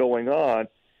what's been going on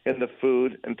in the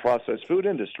food and processed food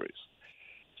industries.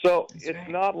 So it's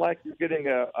not like you're getting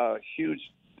a huge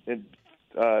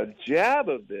jab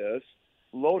of this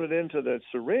loaded into the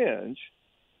syringe,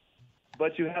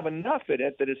 but you have enough in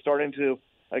it that it's starting to,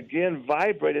 again,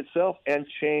 vibrate itself and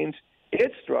change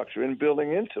its structure and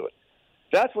building into it.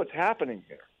 That's what's happening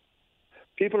here.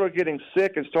 People are getting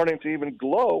sick and starting to even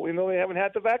glow even though they haven't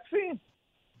had the vaccine.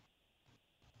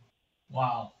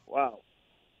 Wow.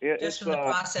 Just from the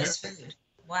processed food.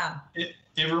 Wow. It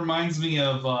reminds me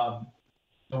of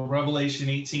Revelation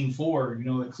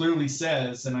 18:4. It clearly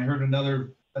says, and I heard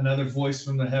another voice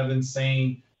from the heavens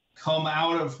saying, "Come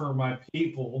out of her, my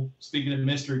people," speaking of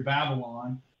Mystery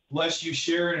Babylon, "lest you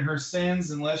share in her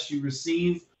sins, and lest you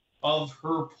receive of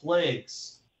her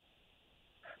plagues."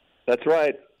 That's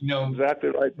right. Exactly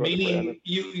right. Meaning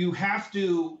you have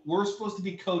to, we're supposed to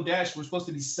be Kodesh, we're supposed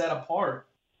to be set apart.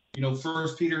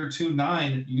 1 Peter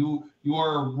 2:9, you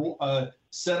are a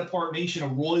set apart nation, a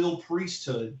royal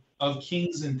priesthood of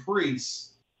kings and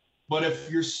priests. But if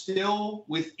you're still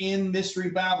within Mystery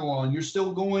Babylon, you're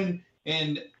still going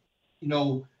and,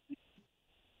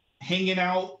 hanging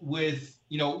out with,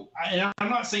 and I'm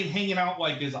not saying hanging out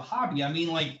like as a hobby. I mean,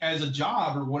 like as a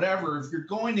job or whatever. If you're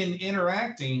going and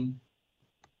interacting,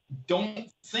 don't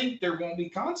think there won't be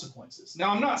consequences.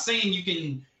 Now, I'm not saying you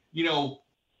can,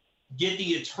 get the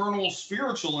eternal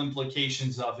spiritual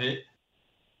implications of it,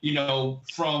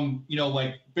 from,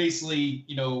 like basically,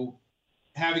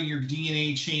 having your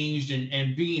DNA changed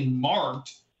and being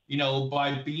marked,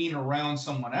 by being around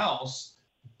someone else.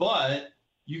 But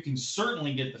you can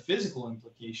certainly get the physical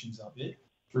implications of it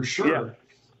for sure.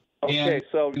 Yeah. Okay,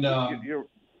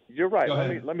 you're right.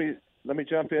 Let me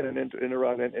jump in and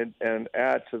interrupt and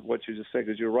add to what you just said,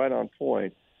 because you're right on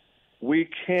point. we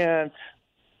can't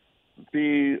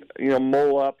be,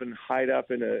 mole up and hide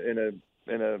up in a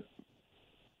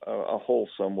hole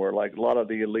somewhere like a lot of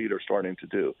the elite are starting to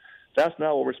do. That's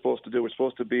not what we're supposed to do. We're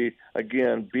supposed to be,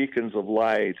 again, beacons of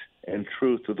light and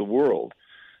truth to the world.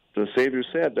 The Savior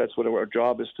said that's what our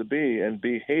job is to be, and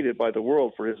be hated by the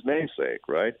world for his namesake,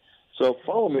 right? So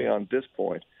follow me on this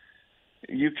point.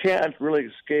 You can't really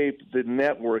escape the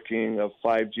networking of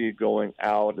 5G going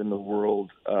out in the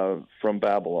world from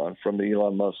Babylon, from the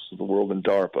Elon Musk of the world and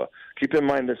DARPA. Keep in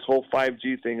mind this whole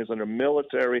 5G thing is under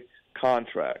military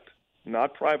contract,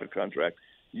 not private contract,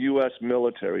 U.S.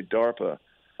 military, DARPA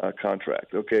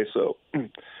contract. Okay, so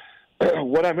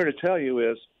what I'm here to tell you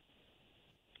is,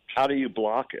 how do you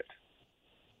block it?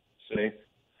 See?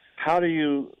 How do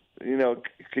you,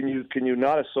 can you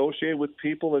not associate with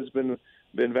people that's been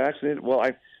vaccinated? Well,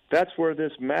 that's where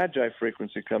this magi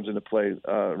frequency comes into play,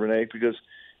 Renee, because,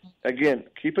 again,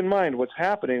 keep in mind what's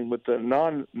happening with the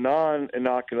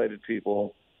non-inoculated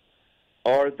people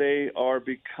they are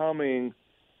becoming,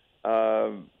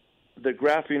 the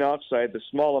graphene oxide, the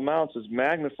small amounts is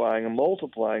magnifying and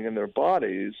multiplying in their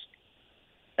bodies,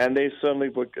 and they suddenly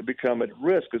become at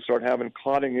risk and start having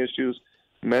clotting issues,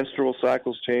 menstrual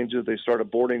cycles changes, they start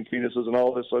aborting fetuses and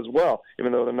all this as well,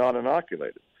 even though they're not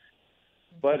inoculated.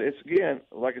 But it's, again,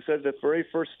 like I said, the very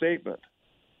first statement,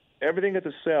 everything at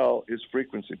the cell is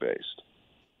frequency-based.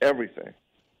 Everything.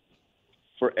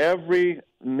 For every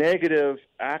negative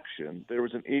action, there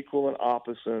is an equal and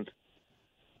opposite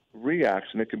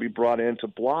reaction that can be brought in to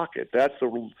block it. That's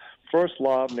the first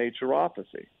law of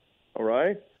naturopathy. All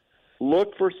right?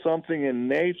 Look for something in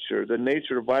nature that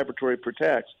nature vibratory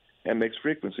protects and makes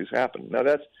frequencies happen. Now,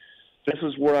 this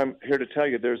is where I'm here to tell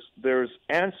you. There's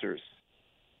answers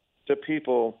to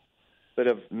people that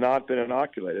have not been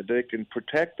inoculated. They can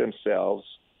protect themselves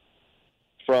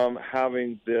from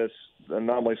having this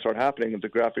anomaly start happening with the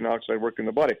graphene oxide working in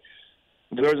the body.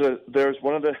 There's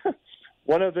one of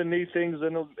the neat things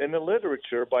in the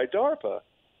literature by DARPA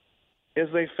is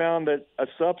they found that a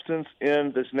substance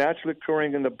in this naturally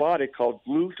occurring in the body called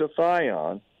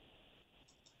glutathione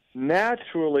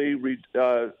naturally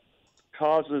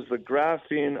causes the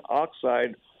graphene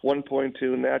oxide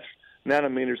 1.2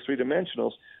 nanometers,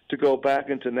 3-dimensionals, to go back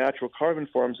into natural carbon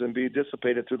forms and be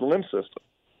dissipated through the lymph system.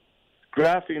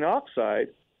 Graphene oxide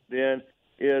then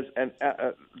is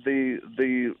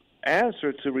the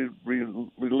answer to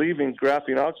relieving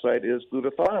graphene oxide is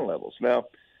glutathione levels. Now,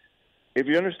 if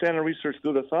you understand and research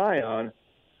glutathione,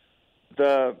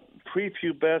 the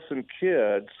prepubescent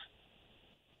kids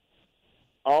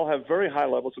all have very high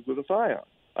levels of glutathione.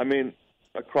 I mean,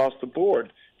 across the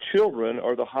board, children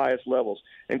are the highest levels.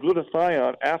 And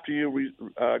glutathione, after you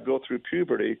go through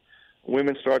puberty,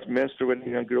 women start menstruating,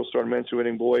 young girls start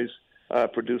menstruating, boys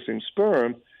producing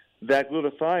sperm. That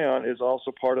glutathione is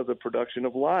also part of the production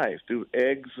of life through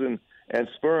eggs and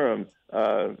sperm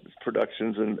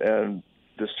productions and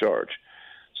discharge.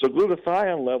 So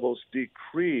glutathione levels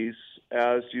decrease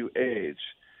as you age.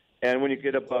 And when you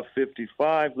get above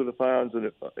 55,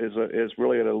 glutathione is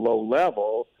really at a low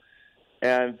level.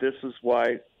 And this is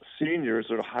why seniors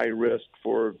are at high risk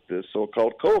for this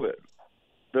so-called COVID.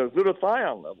 The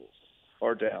glutathione levels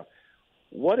are down.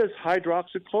 What is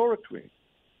hydroxychloroquine?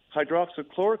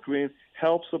 Hydroxychloroquine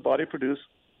helps the body produce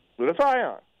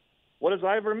glutathione. What is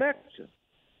ivermectin?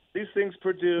 These things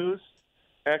produce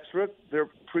they're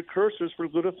precursors for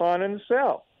glutathione in the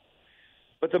cell.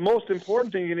 But the most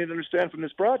important thing you need to understand from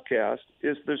this broadcast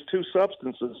is there's two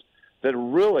substances that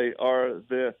really are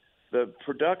the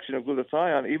production of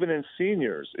glutathione, even in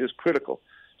seniors, is critical.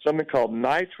 Something called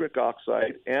nitric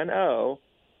oxide, NO,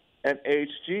 and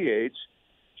HGH,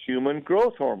 human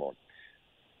growth hormone.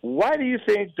 Why do you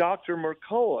think Dr.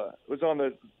 Mercola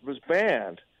was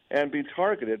banned and being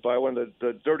targeted by one of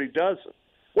the Dirty Dozen?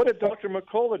 What did Dr.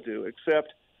 Mercola do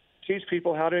except teach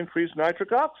people how to increase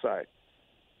nitric oxide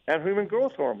and human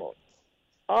growth hormone?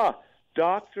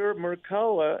 Dr.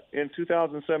 Mercola in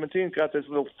 2017 got this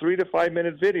little 3 to 5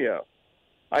 minute video.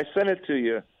 I sent it to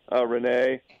you,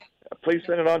 Renee. Please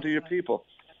send it on to your people,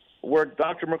 where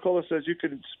Dr. Mercola says you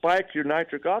can spike your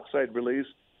nitric oxide release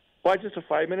by just a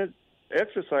 5-minute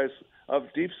exercise of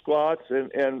deep squats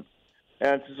and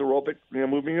just aerobic,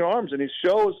 moving your arms, and he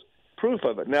shows proof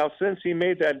of it. Now, since he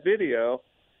made that video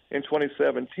in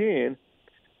 2017,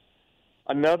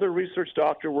 another research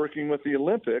doctor working with the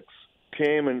Olympics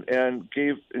came and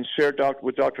shared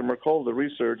with Dr. Mercola the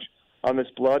research on this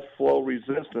blood flow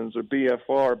resistance, or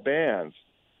BFR bands,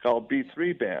 called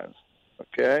B3 bands.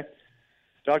 Okay,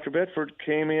 Dr. Bedford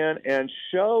came in and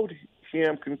showed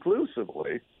him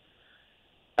conclusively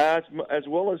as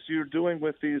well as you're doing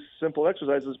with these simple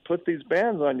exercises. Put these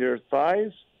bands on your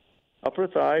thighs, upper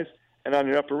thighs, and on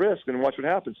your upper wrist, and watch what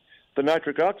happens. The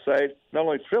nitric oxide not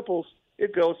only triples,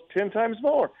 it goes 10 times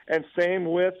more. And same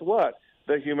with what?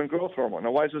 The human growth hormone.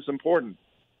 Now, why is this important?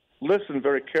 Listen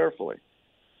very carefully.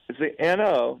 It's the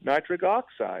NO, nitric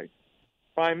oxide,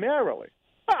 primarily,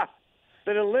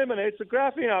 that eliminates the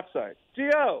graphene oxide.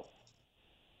 GO.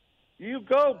 You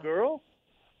go, girl.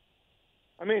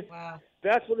 I mean,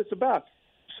 That's what it's about.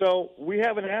 So we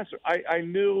have an answer. I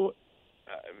knew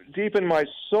deep in my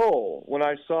soul when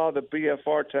I saw the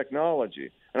BFR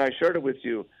technology, and I shared it with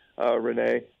you,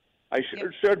 Renee. I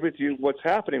shared with you what's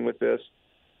happening with this.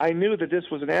 I knew that this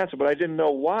was an answer, but I didn't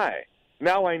know why.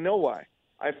 Now I know why.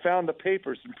 I found the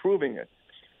papers proving it.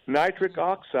 Nitric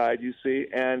oxide, you see,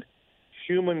 and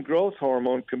human growth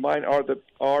hormone combined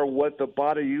are what the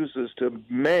body uses to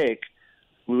make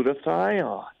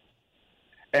glutathione.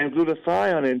 And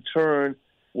glutathione, in turn,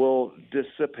 will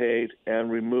dissipate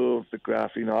and remove the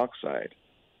graphene oxide.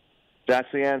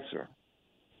 That's the answer.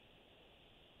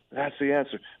 That's the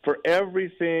answer. For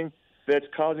everything that's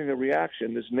causing a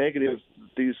reaction, this negative,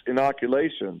 these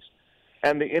inoculations,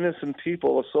 and the innocent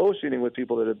people associating with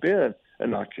people that have been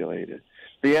inoculated,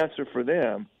 the answer for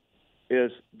them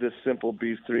is this simple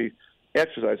B3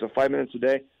 exercise. So 5 minutes a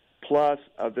day, plus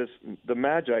the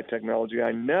Magi technology,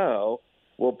 I know,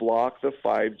 will block the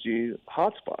 5G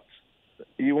hotspots.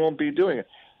 You won't be doing it.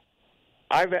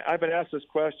 I've been asked this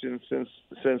question since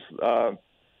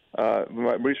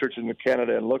my research in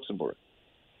Canada and Luxembourg.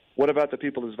 What about the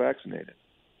people that's vaccinated?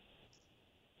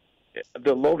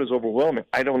 The load is overwhelming.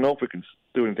 I don't know if we can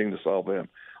do anything to solve them.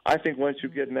 I think once you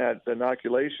get in that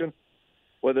inoculation,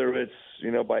 whether it's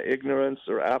by ignorance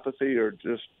or apathy or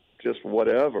just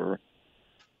whatever,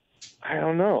 I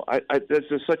don't know. There's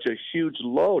just such a huge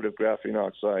load of graphene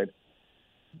oxide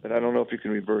that I don't know if you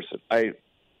can reverse it.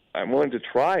 I'm willing to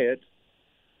try it,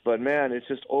 but man, it's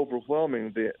just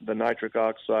overwhelming, the nitric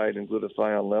oxide and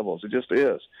glutathione levels. It just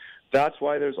is. That's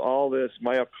why there's all this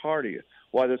myocardia,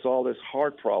 why there's all this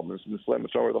heart problems and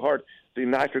inflammatory of the heart. The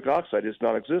nitric oxide is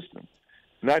non-existent.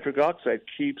 Nitric oxide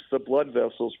keeps the blood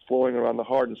vessels flowing around the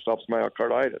heart and stops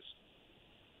myocarditis.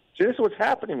 See, this is what's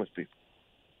happening with people.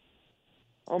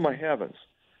 Oh my heavens!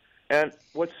 And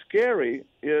what's scary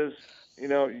is,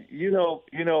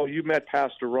 you met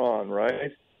Pastor Ron,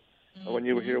 right? Mm-hmm. When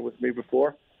you were here with me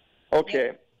before.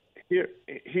 Okay, here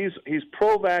he's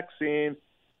pro-vaccine,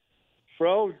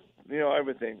 pro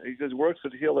everything. He works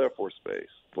at Hill Air Force Base.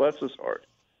 Bless his heart.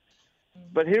 Mm-hmm.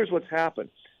 But here's what's happened.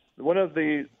 One of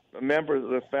the members of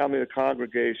the family of the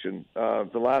congregation, the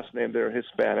last name they're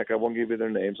Hispanic. I won't give you their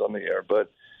names on the air,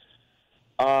 but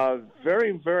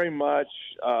very, very much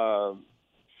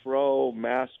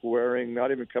pro-mask wearing,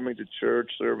 not even coming to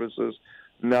church services,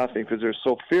 nothing, because they're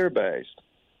so fear-based.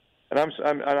 And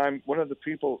I'm one of the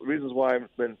reasons why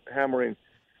I've been hammering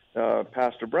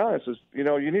Pastor Brown is,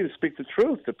 you need to speak the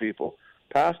truth to people.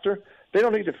 Pastor, they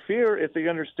don't need to fear if they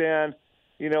understand,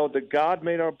 that God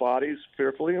made our bodies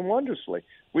fearfully and wondrously.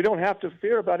 We don't have to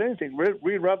fear about anything.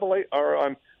 Read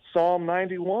Psalm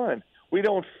 91. We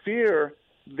don't fear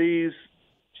these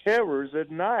terrors at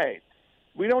night.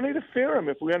 We don't need to fear them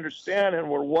if we understand and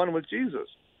we're one with Jesus,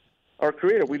 our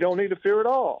Creator. We don't need to fear at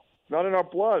all. Not in our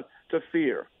blood to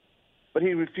fear. But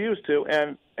he refused to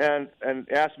and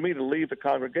asked me to leave the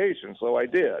congregation, so I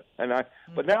did.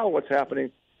 But now what's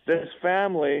happening? This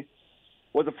family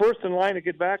was the first in line to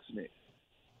get vaccinated.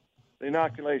 The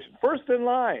inoculation, first in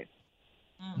line.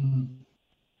 Mm-hmm.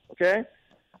 Okay.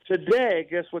 Today,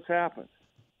 guess what's happened?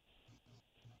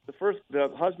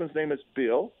 The husband's name is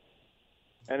Bill,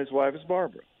 and his wife is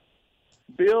Barbara.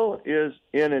 Bill is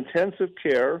in intensive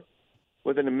care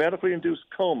with a medically induced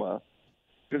coma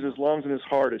because his lungs and his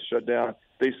heart is shut down,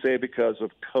 they say, because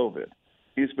of COVID.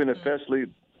 He's been especially,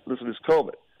 listen to this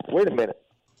COVID. Wait a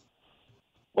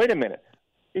minute.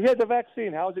 He had the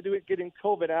vaccine. How is he getting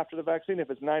COVID after the vaccine if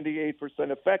it's 98%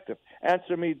 effective?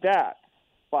 Answer me that,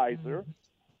 Pfizer,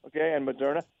 okay, and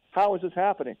Moderna. How is this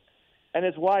happening? And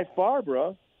his wife,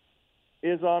 Barbara,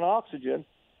 is on oxygen.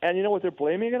 And you know what they're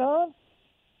blaming it on?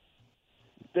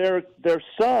 Their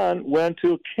son went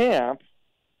to camp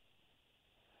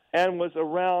and was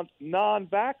around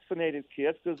non-vaccinated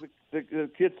kids, because the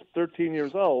kid's 13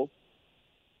 years old.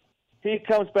 He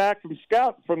comes back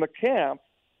from the camp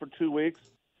for 2 weeks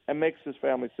and makes his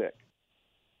family sick.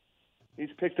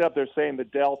 He's picked up, they're saying, the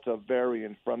Delta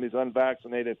variant from these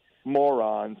unvaccinated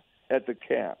morons at the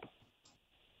camp.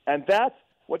 And that's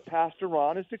what Pastor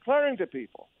Ron is declaring to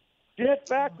people. Get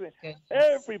vaccinated. Okay.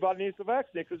 Everybody needs to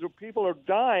vaccinate, because people are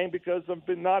dying because of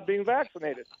not being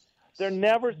vaccinated. They're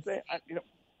never saying,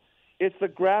 It's the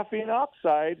graphene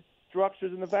oxide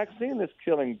structures in the vaccine that's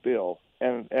killing Bill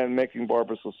and making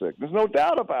Barbara so sick. There's no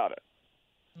doubt about it.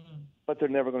 But they're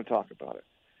never going to talk about it.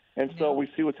 And so we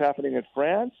see what's happening in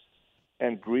France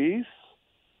and Greece.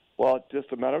 Well, it's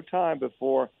just a matter of time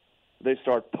before they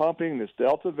start pumping this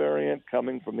Delta variant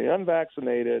coming from the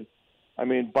unvaccinated. I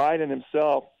mean, Biden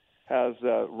himself has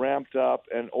ramped up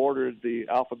and ordered the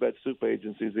alphabet soup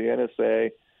agencies, the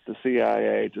NSA, the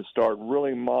CIA, to start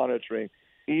really monitoring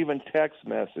even text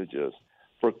messages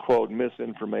for, quote,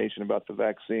 misinformation about the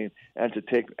vaccine and to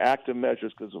take active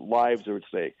measures because lives are at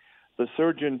stake. The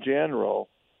Surgeon General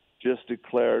just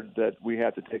declared that we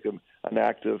had to take an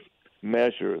active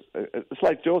measure. It's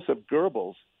like Joseph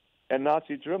Goebbels and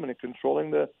Nazi Germany controlling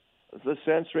the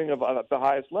censoring of the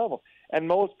highest level. And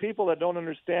most people that don't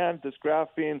understand this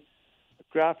graphene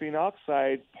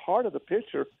oxide part of the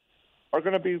picture are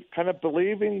going to be kind of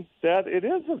believing that it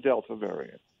is a Delta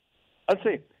variant. Let's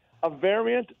see, a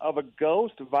variant of a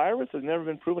ghost virus has never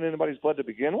been proven in anybody's blood to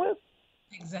begin with?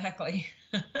 Exactly.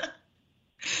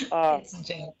 It's a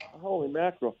joke. Holy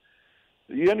mackerel.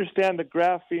 You understand the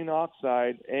graphene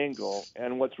oxide angle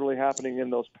and what's really happening in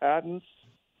those patents,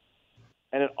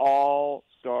 and it all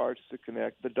starts to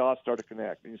connect. The dots start to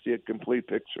connect, and you see a complete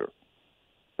picture.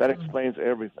 That explains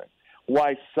everything.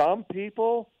 Why some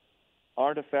people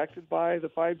aren't affected by the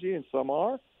 5G and some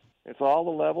are, it's all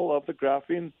the level of the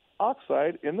graphene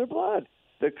oxide in their blood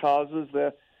that causes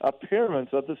the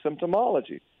appearance of the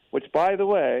symptomology, which, by the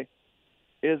way,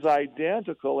 is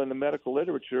identical in the medical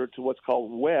literature to what's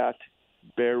called wet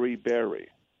beriberi.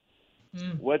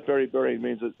 Wet beriberi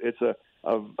means it's a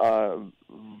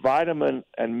vitamin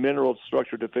and mineral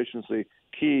structure deficiency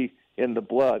key in the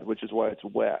blood, which is why it's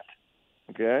wet.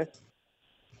 Okay?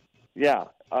 Yeah.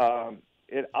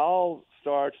 It all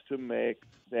starts to make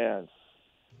sense.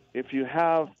 If you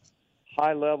have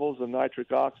high levels of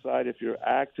nitric oxide, if you're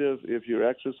active, if you're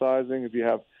exercising, if you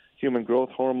have human growth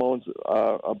hormones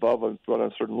above a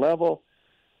certain level,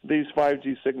 these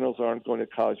 5G signals aren't going to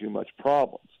cause you much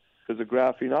problems because the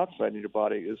graphene oxide in your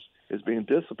body is being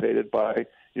dissipated by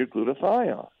your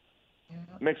glutathione.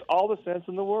 It makes all the sense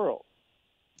in the world.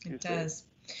 It does.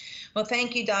 Well,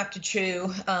 thank you, Dr.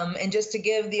 True. And just to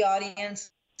give the audience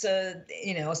a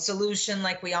solution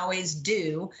like we always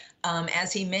do,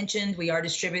 as he mentioned, we are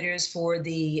distributors for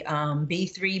the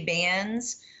B3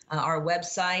 bands. Our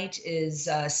website is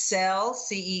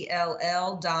cell.b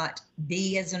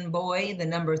as in boy, the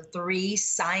number 3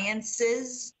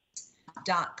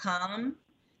 sciences.com.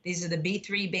 These are the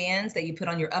B3 bands that you put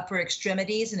on your upper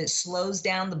extremities, and it slows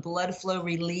down the blood flow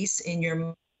release in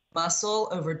your muscle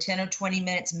over 10 or 20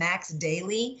 minutes max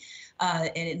daily.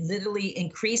 And it literally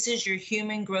increases your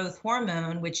human growth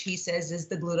hormone, which he says is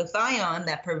the glutathione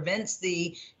that prevents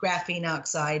the graphene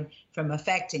oxide from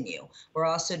affecting you. We're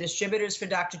also distributors for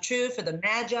Dr. True for the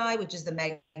Magi, which is the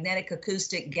magnetic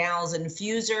acoustic gals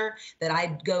infuser that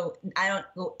I don't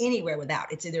go anywhere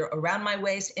without. It's either around my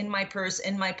waist, in my purse,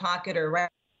 in my pocket, or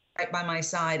right by my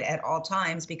side at all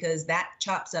times, because that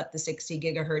chops up the 60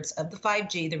 gigahertz of the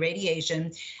 5G, the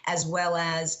radiation, as well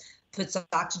as puts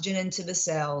oxygen into the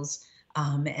cells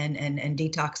and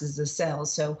detoxes the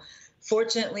cells. So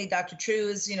fortunately, Dr. True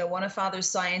is, one of Father's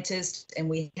scientists, and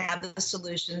we have the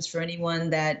solutions for anyone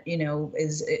that,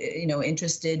 is,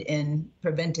 interested in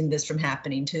preventing this from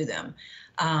happening to them.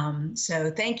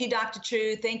 So thank you, Dr.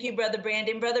 True. Thank you, Brother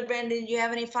Brandon. Brother Brandon, do you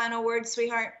have any final words,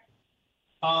 sweetheart?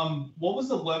 What was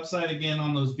the website again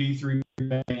on those B3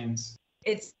 bands?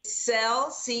 It's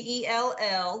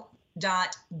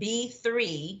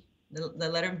cell.b3, the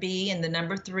letter B and the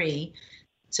number 3.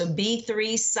 So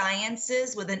B3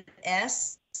 Sciences with an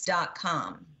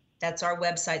S.com. That's our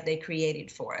website they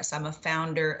created for us. I'm a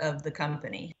founder of the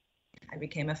company. I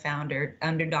became a founder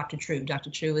under Dr. True.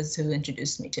 Dr. True is who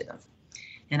introduced me to them.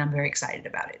 And I'm very excited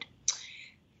about it.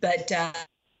 But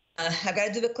I've got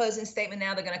to do the closing statement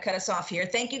now. They're going to cut us off here.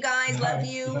 Thank you, guys. Love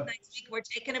you. Next week, we're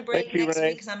taking a break next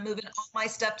week because I'm moving all my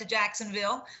stuff to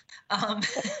Jacksonville.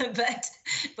 But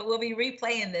we'll be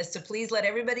replaying this. So please let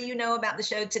everybody you know about the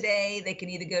show today. They can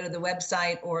either go to the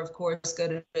website or, of course, go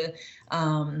to,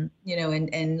 and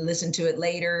listen to it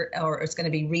later, or it's going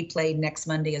to be replayed next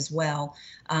Monday as well.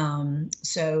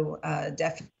 So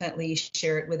definitely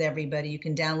share it with everybody. You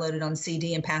can download it on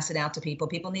CD and pass it out to people.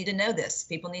 People need to know this.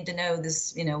 People need to know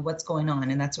this, what's going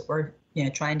on. And that's what we're,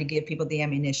 trying to give people the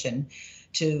ammunition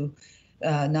to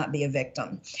not be a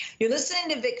victim. You're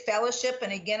listening to Vic Fellowship,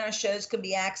 and again, our shows can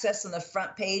be accessed on the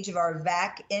front page of our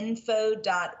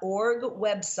vacinfo.org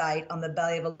website on the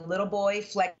belly of a little boy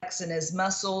flexing his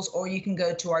muscles, or you can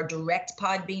go to our direct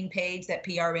Podbean page that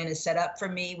PRN has set up for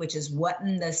me, which is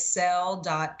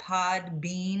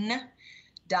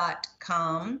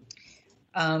whatinthecell.podbean.com.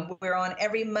 We're on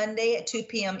every Monday at 2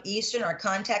 p.m. Eastern. Our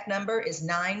contact number is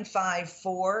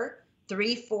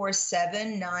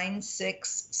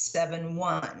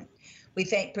 954-347-9671. We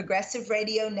thank Progressive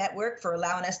Radio Network for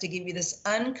allowing us to give you this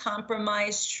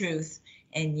uncompromised truth,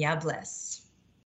 and Yah bless.